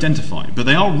problems that we identify. But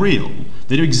they are real,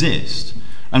 they do exist,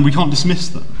 and we can't dismiss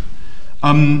them.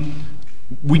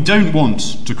 We don't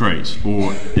want to create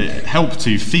or help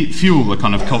to fuel the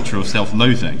kind of culture of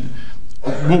self-loathing.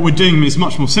 What we're doing is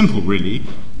much more simple, really.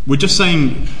 We're just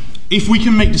saying, if we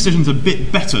can make decisions a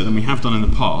bit better than we have done in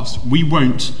the past, we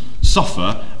won't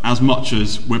suffer as much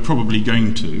as we're probably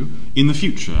going to in the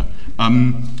future,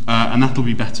 and that'll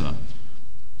be better.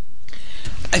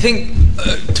 I think,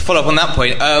 to follow up on that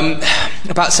point,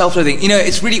 about self-loathing,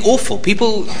 it's really awful.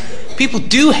 People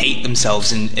do hate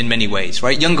themselves in many ways,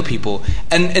 right? Younger people.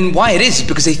 And why it is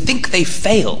because they think they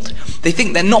failed. They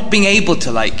think they're not being able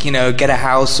to, get a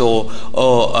house or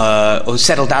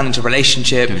settle down into a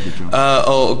relationship,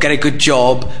 or get a good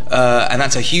job, and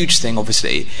that's a huge thing,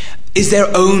 obviously, is their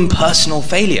own personal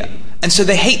failure. And so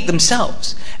they hate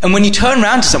themselves. And when you turn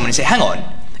around to someone and say, hang on,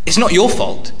 it's not your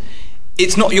fault,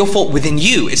 it's not your fault within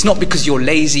you. It's not because you're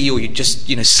lazy or you're just,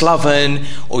 sloven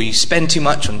or you spend too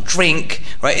much on drink,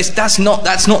 right? That's not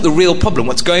the real problem.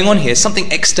 What's going on here is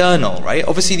something external, right?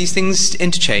 Obviously, these things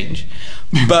interchange,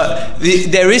 but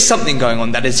there is something going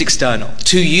on that is external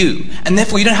to you, and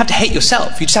therefore you don't have to hate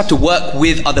yourself. You just have to work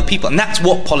with other people, and that's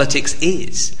what politics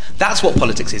is. That's what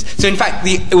politics is. So in fact,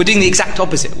 we're doing the exact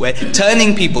opposite. We're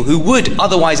turning people who would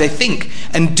otherwise, I think,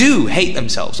 and do hate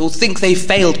themselves or think they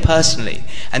failed personally,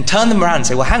 and turn them around and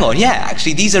say, well, hang on, yeah,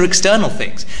 actually, these are external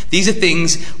things. These are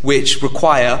things which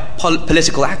require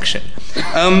political action.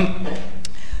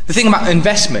 The thing about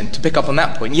investment, to pick up on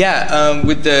that point,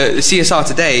 with the CSR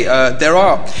today, I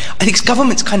think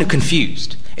government's kind of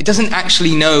confused. It doesn't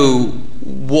actually know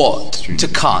what to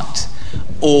cut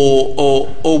or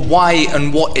why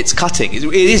and what it's cutting. It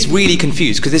is really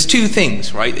confused because there's two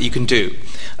things, right, that you can do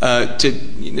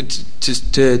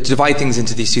to divide things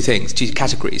into these two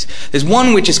categories. There's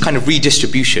one which is kind of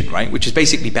redistribution, right, which is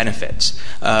basically benefits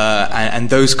and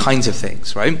those kinds of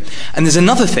things, right? And there's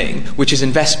another thing which is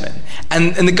investment,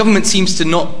 and the government seems to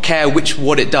not care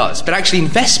what it does, but actually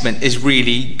investment is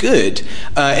really good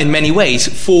in many ways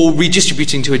for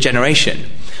redistributing to a generation.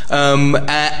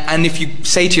 And if you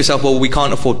say to yourself, well, we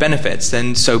can't afford benefits,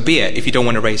 then so be it. If you don't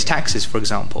want to raise taxes, for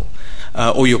example,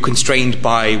 or you're constrained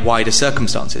by wider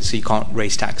circumstances, so you can't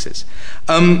raise taxes.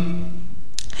 And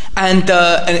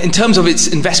in terms of its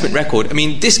investment record, I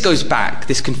mean, this goes back,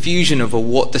 this confusion over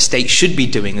what the state should be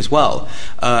doing as well,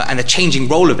 and the changing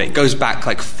role of it goes back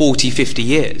like 40, 50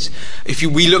 years.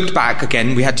 We looked back,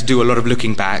 again, we had to do a lot of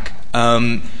looking back,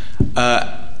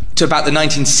 to about the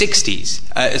 1960s,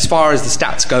 as far as the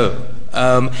stats go.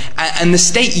 And the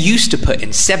state used to put in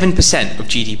 7% of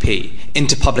GDP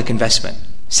into public investment.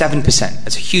 7%.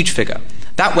 That's a huge figure.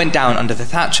 That went down under the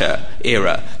Thatcher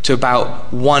era to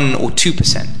about 1 or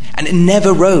 2%. And it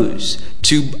never rose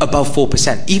to above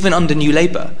 4%, even under New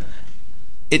Labour.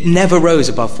 It never rose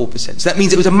above 4%. So that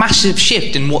means it was a massive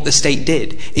shift in what the state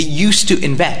did. It used to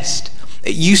invest.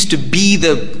 It used to be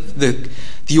the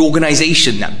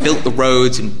organisation that built the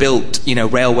roads and built,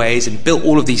 railways and built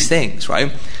all of these things,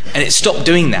 right? And it stopped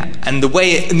doing that. And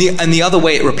the other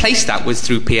way it replaced that was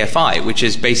through PFI, which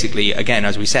is basically, again,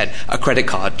 as we said, a credit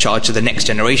card charged to the next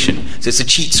generation. So it's a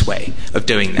cheats way of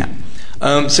doing that.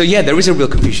 There is a real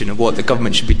confusion of what the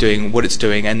government should be doing, what it's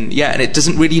doing, and it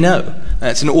doesn't really know.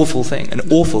 It's an awful thing,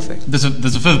 There's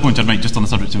a further point I'd make just on the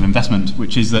subject of investment,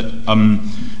 which is that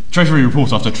Treasury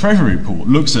report after Treasury report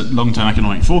looks at long-term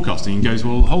economic forecasting and goes,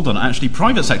 well, hold on, actually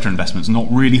private sector investment's not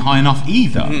really high enough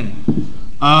either.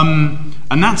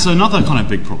 And that's another kind of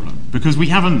big problem, because we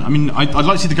haven't, I'd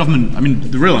like to see the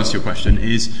government, the real answer to your question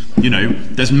is,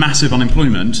 there's massive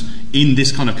unemployment in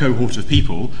this kind of cohort of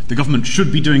people. The government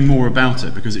should be doing more about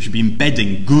it, because it should be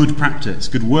embedding good practice,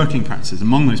 good working practices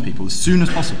among those people as soon as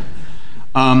possible.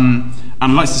 And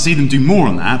I'd like to see them do more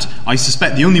on that. I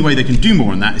suspect the only way they can do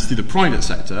more on that is through the private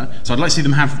sector. So I'd like to see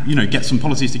them have, get some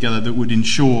policies together that would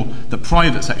ensure that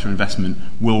private sector investment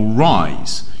will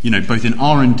rise, both in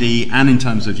R&D and in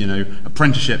terms of,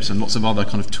 apprenticeships and lots of other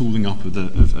kind of tooling up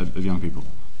of young people.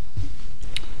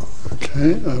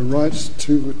 Okay, right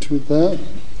to that.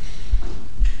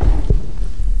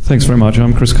 Thanks very much.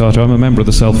 I'm Chris Carter. I'm a member of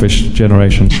the selfish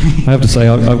generation. I have to say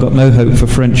I've got no hope for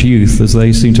French youth, as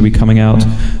they seem to be coming out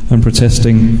and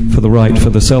protesting for the right for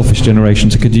the selfish generation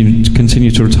to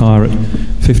continue to retire at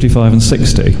 55 and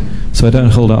 60. So I don't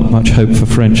hold up much hope for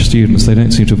French students. They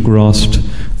don't seem to have grasped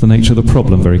the nature of the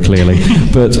problem very clearly.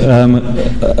 But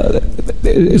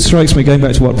it strikes me, going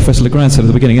back to what Professor Legrand said at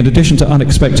the beginning, in addition to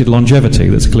unexpected longevity,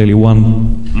 that's clearly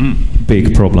one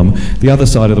big problem. The other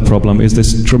side of the problem is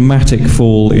this dramatic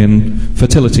fall in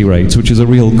fertility rates, which is a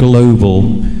real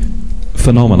global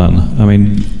phenomenon.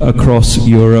 Across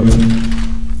Europe,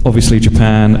 obviously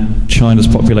Japan, China's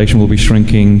population will be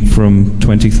shrinking from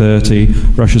 2030.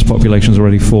 Russia's population is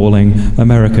already falling.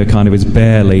 America kind of is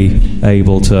barely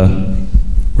able to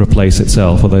replace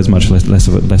itself, although there's much less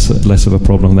of a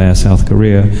problem there. South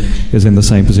Korea is in the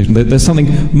same position. There's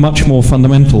something much more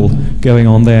fundamental going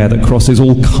on there that crosses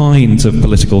all kinds of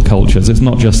political cultures. It's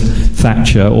not just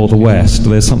Thatcher or the West.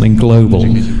 There's something global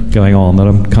going on that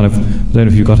I don't know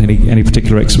if you've got any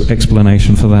particular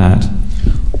explanation for that.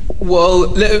 Well,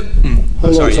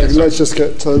 hold on a second. Let's just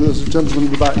get to there's a gentleman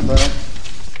in the back there.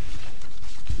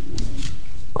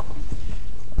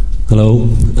 Hello,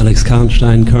 Alex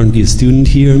Karnstein, currently a student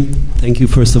here. Thank you,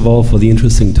 first of all, for the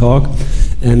interesting talk.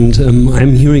 And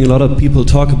I'm hearing a lot of people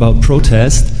talk about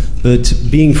protest, but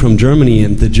being from Germany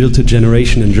and the jilted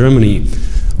generation in Germany,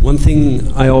 one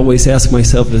thing I always ask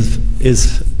myself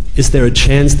is is there a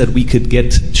chance that we could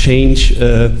get change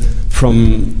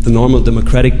from the normal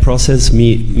democratic process,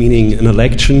 meaning an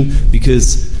election?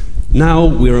 Because now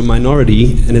we're a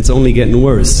minority and it's only getting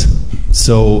worse.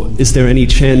 So is there any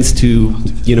chance to,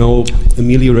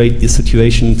 ameliorate the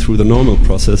situation through the normal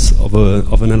process of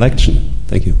an election?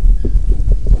 Thank you.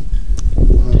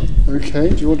 Okay,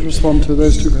 do you want to respond to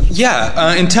those two questions?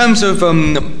 Yeah, in terms of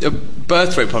the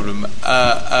birth rate problem,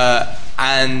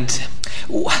 and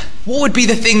what would be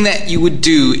the thing that you would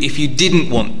do if you didn't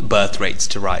want birth rates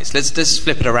to rise? Let's just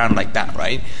flip it around like that,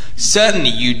 right? Certainly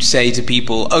you'd say to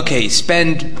people, okay,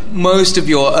 spend most of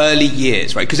your early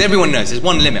years, right? Because everyone knows there's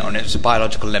one limit on it, it's a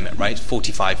biological limit, right?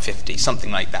 45, 50,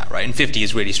 something like that, right? And 50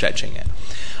 is really stretching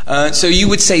it. So you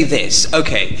would say this,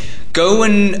 okay, go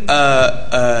and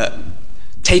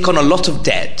take on a lot of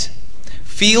debt,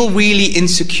 feel really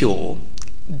insecure,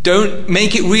 don't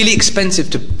make it really expensive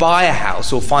to buy a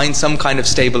house or find some kind of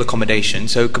stable accommodation,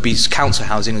 so it could be council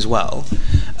housing as well,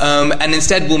 and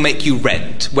instead we'll make you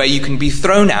rent, where you can be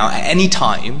thrown out at any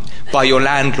time by your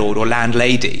landlord or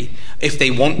landlady if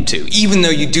they want to, even though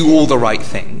you do all the right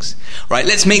things, right?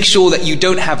 Let's make sure that you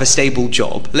don't have a stable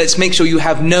job. Let's make sure you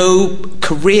have no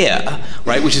career,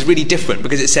 right, which is really different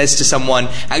because it says to someone,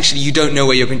 actually, you don't know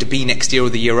where you're going to be next year or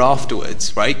the year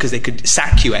afterwards, right, because they could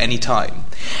sack you at any time.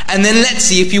 And then let's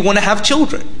see if you want to have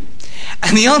children.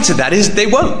 And the answer to that is they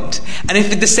won't. And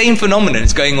if the same phenomenon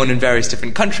is going on in various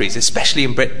different countries, especially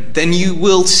in Britain, then you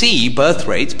will see birth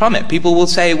rates plummet. People will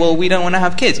say, well, we don't want to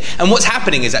have kids. And what's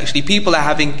happening is actually people are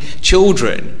having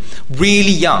children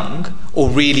really young or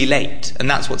really late. And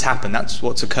that's what's happened. That's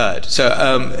what's occurred.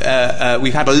 So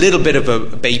we've had a little bit of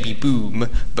a baby boom,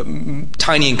 but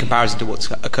tiny in comparison to what's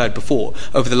occurred before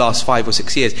over the last 5 or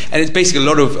 6 years. And it's basically a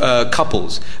lot of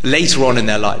couples later on in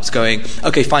their lives going,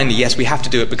 okay, finally, yes, we have to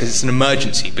do it because it's an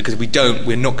emergency, because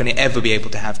we're not going to ever be able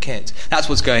to have kids. That's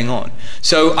what's going on.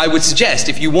 So I would suggest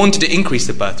if you wanted to increase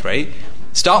the birth rate,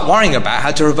 start worrying about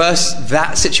how to reverse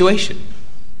that situation.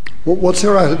 What's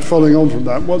your attitude, following on from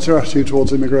that, what's your attitude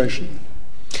towards immigration?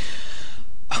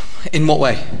 In what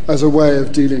way? As a way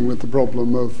of dealing with the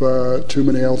problem of too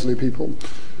many elderly people.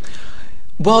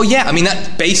 Well, yeah, I mean, that's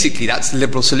the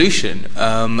liberal solution,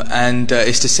 and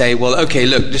is to say, well, okay,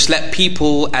 look, just let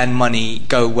people and money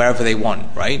go wherever they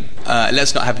want, right?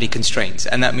 Let's not have any constraints.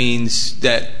 And that means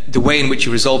that the way in which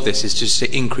you resolve this is just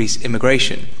to increase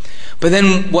immigration. But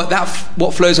then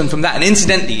what flows on from that, and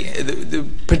incidentally, the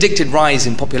predicted rise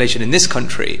in population in this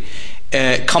country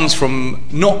comes from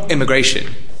not immigration,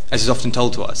 as is often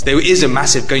told to us. There is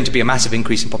going to be a massive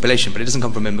increase in population, but it doesn't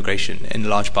come from immigration in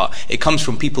large part. It comes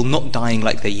from people not dying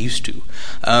like they used to.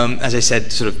 As I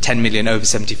said, sort of 10 million over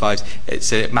 75s,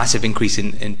 it's a massive increase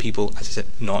in people, as I said,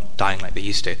 not dying like they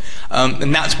used to.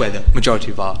 And that's where the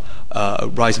majority of our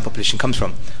rise in population comes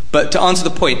from. But to answer the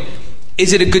point,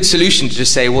 is it a good solution to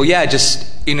just say, well, yeah,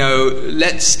 just,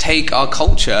 let's take our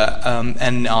culture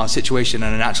and our situation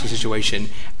and a natural situation,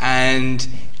 and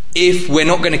if we're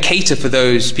not going to cater for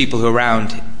those people who are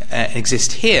around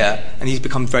exist here, and these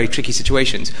become very tricky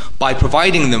situations, by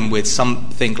providing them with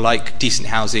something like decent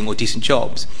housing or decent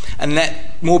jobs, and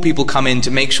let more people come in to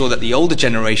make sure that the older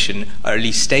generation are at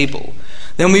least stable,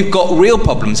 then we've got real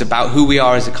problems about who we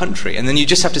are as a country. And then you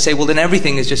just have to say, well, then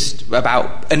everything is just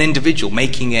about an individual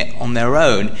making it on their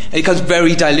own. And it becomes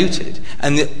very diluted.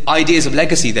 And the ideas of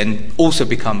legacy then also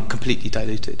become completely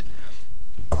diluted.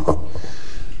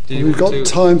 We've got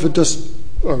time for just...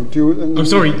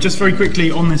 sorry, just very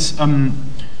quickly on this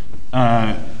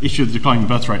issue of the declining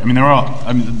birth rate. I mean,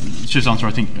 the short answer,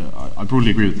 I think, I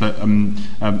broadly agree with, but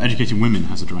educating women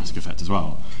has a dramatic effect as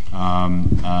well.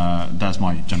 That's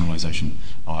my generalisation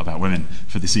about women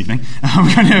for this evening.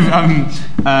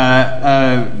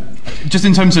 Just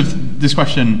in terms of this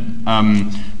question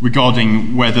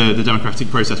regarding whether the democratic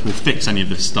process will fix any of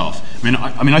this stuff,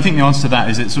 I mean, I think the answer to that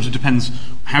is it sort of depends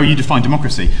how you define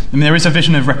democracy. I mean, there is a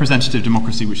vision of representative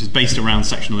democracy which is based around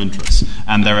sectional interests,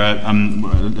 and there are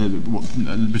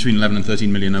between 11 and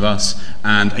 13 million of us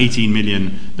and 18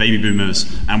 million baby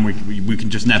boomers, and we can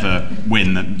just never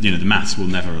win. The maths will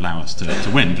never allow us to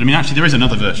win. But I mean, actually, there is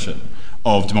another version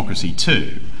of democracy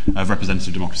too, of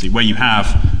representative democracy, where you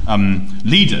have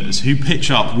leaders who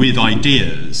pitch up with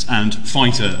ideas and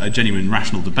fight a genuine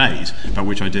rational debate about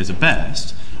which ideas are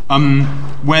best,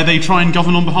 where they try and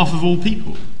govern on behalf of all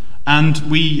people. And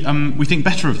we think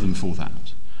better of them for that.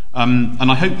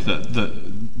 And I hope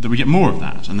that we get more of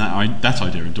that, and that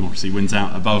idea of democracy wins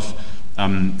out above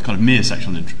kind of mere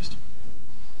sectional interest.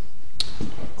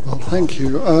 Well, thank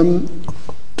you.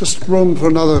 Just room for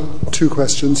another 2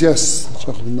 questions. Yes,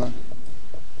 gentleman there.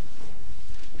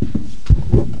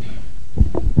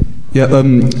 Yeah,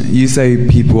 you say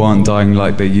people aren't dying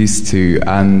like they used to,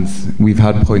 and we've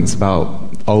had points about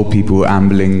old people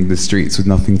ambling the streets with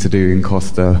nothing to do in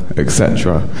Costa,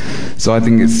 etc. So I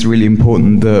think it's really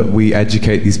important that we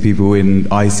educate these people in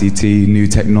ICT, new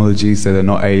technology, so they're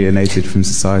not alienated from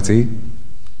society.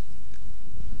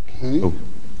 Okay. Oh.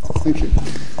 Thank you.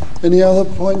 Any other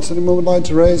points anyone would like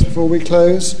to raise before we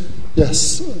close?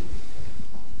 Yes. This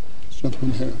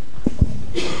gentleman here.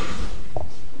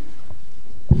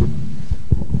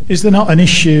 Is there not an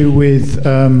issue with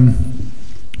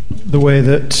the way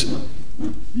that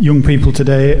young people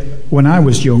today, when I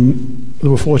was young,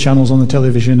 there were 4 channels on the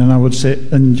television, and I would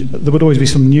sit and there would always be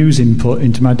some news input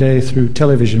into my day through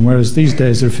television, whereas these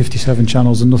days there are 57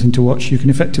 channels and nothing to watch. You can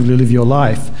effectively live your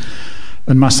life.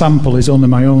 And my sample is only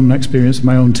my own experience of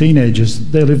my own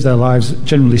teenagers. They live their lives,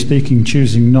 generally speaking,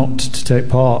 choosing not to take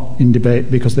part in debate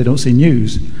because they don't see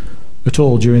news at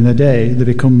all during their day. They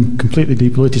become completely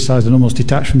depoliticised and almost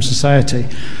detached from society,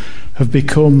 have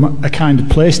become a kind of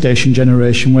PlayStation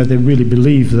generation where they really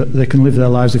believe that they can live their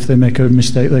lives. If they make a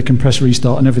mistake, they can press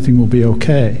restart and everything will be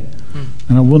okay.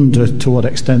 And I wonder to what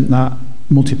extent that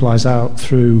multiplies out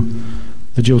through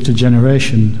the jilted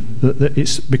generation, that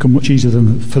it's become much easier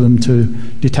for them to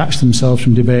detach themselves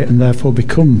from debate and therefore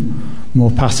become more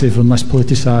passive and less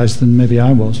politicised than maybe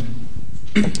I was.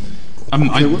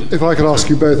 If I could ask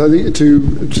you both, I think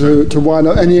to wind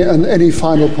up any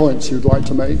final points you'd like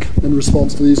to make in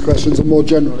response to these questions, and more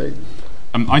generally.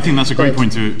 I think that's a great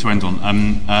point to end on.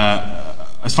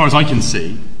 As far as I can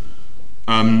see,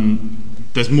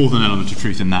 there's more than an element of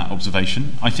truth in that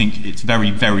observation. I think it's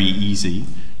very, very easy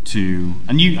to,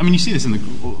 and you see this in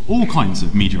all kinds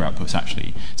of media outputs.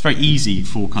 Actually, it's very easy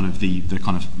for kind of the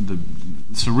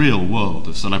surreal world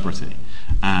of celebrity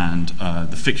and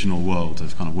the fictional world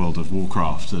of World of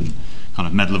Warcraft and kind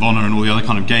of Medal of Honor and all the other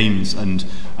kind of games and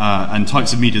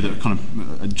types of media that are kind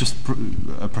of just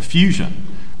a profusion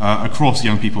across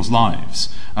young people's lives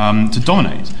to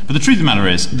dominate. But the truth of the matter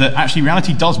is that actually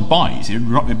reality does bite.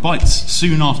 It bites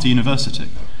soon after university,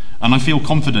 and I feel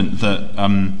confident that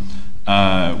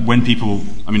when people,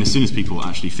 as soon as people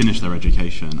actually finish their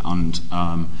education and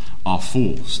are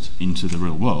forced into the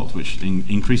real world, which in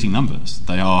increasing numbers,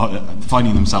 they are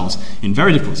finding themselves in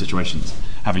very difficult situations,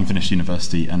 having finished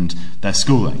university and their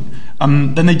schooling,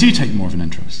 then they do take more of an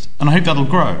interest. And I hope that'll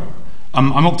grow.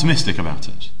 I'm optimistic about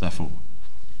it, therefore.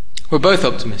 We're both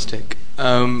optimistic.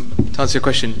 To answer your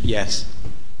question, yes.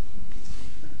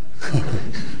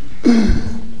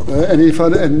 Any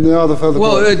other further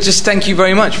points? Just thank you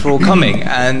very much for all coming,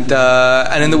 and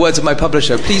in the words of my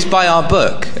publisher, please buy our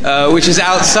book, which is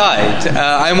outside.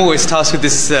 I'm always tasked with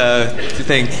this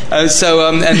thing. And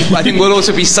I think we'll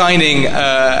also be signing,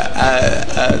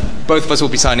 both of us will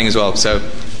be signing as well, so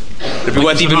it'll be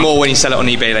worth even more when you sell it on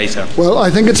eBay later. Well, I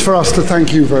think it's for us to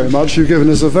thank you very much. You've given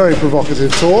us a very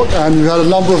provocative talk, and we've had a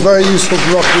number of very useful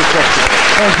provocative questions.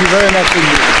 Thank you very much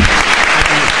indeed.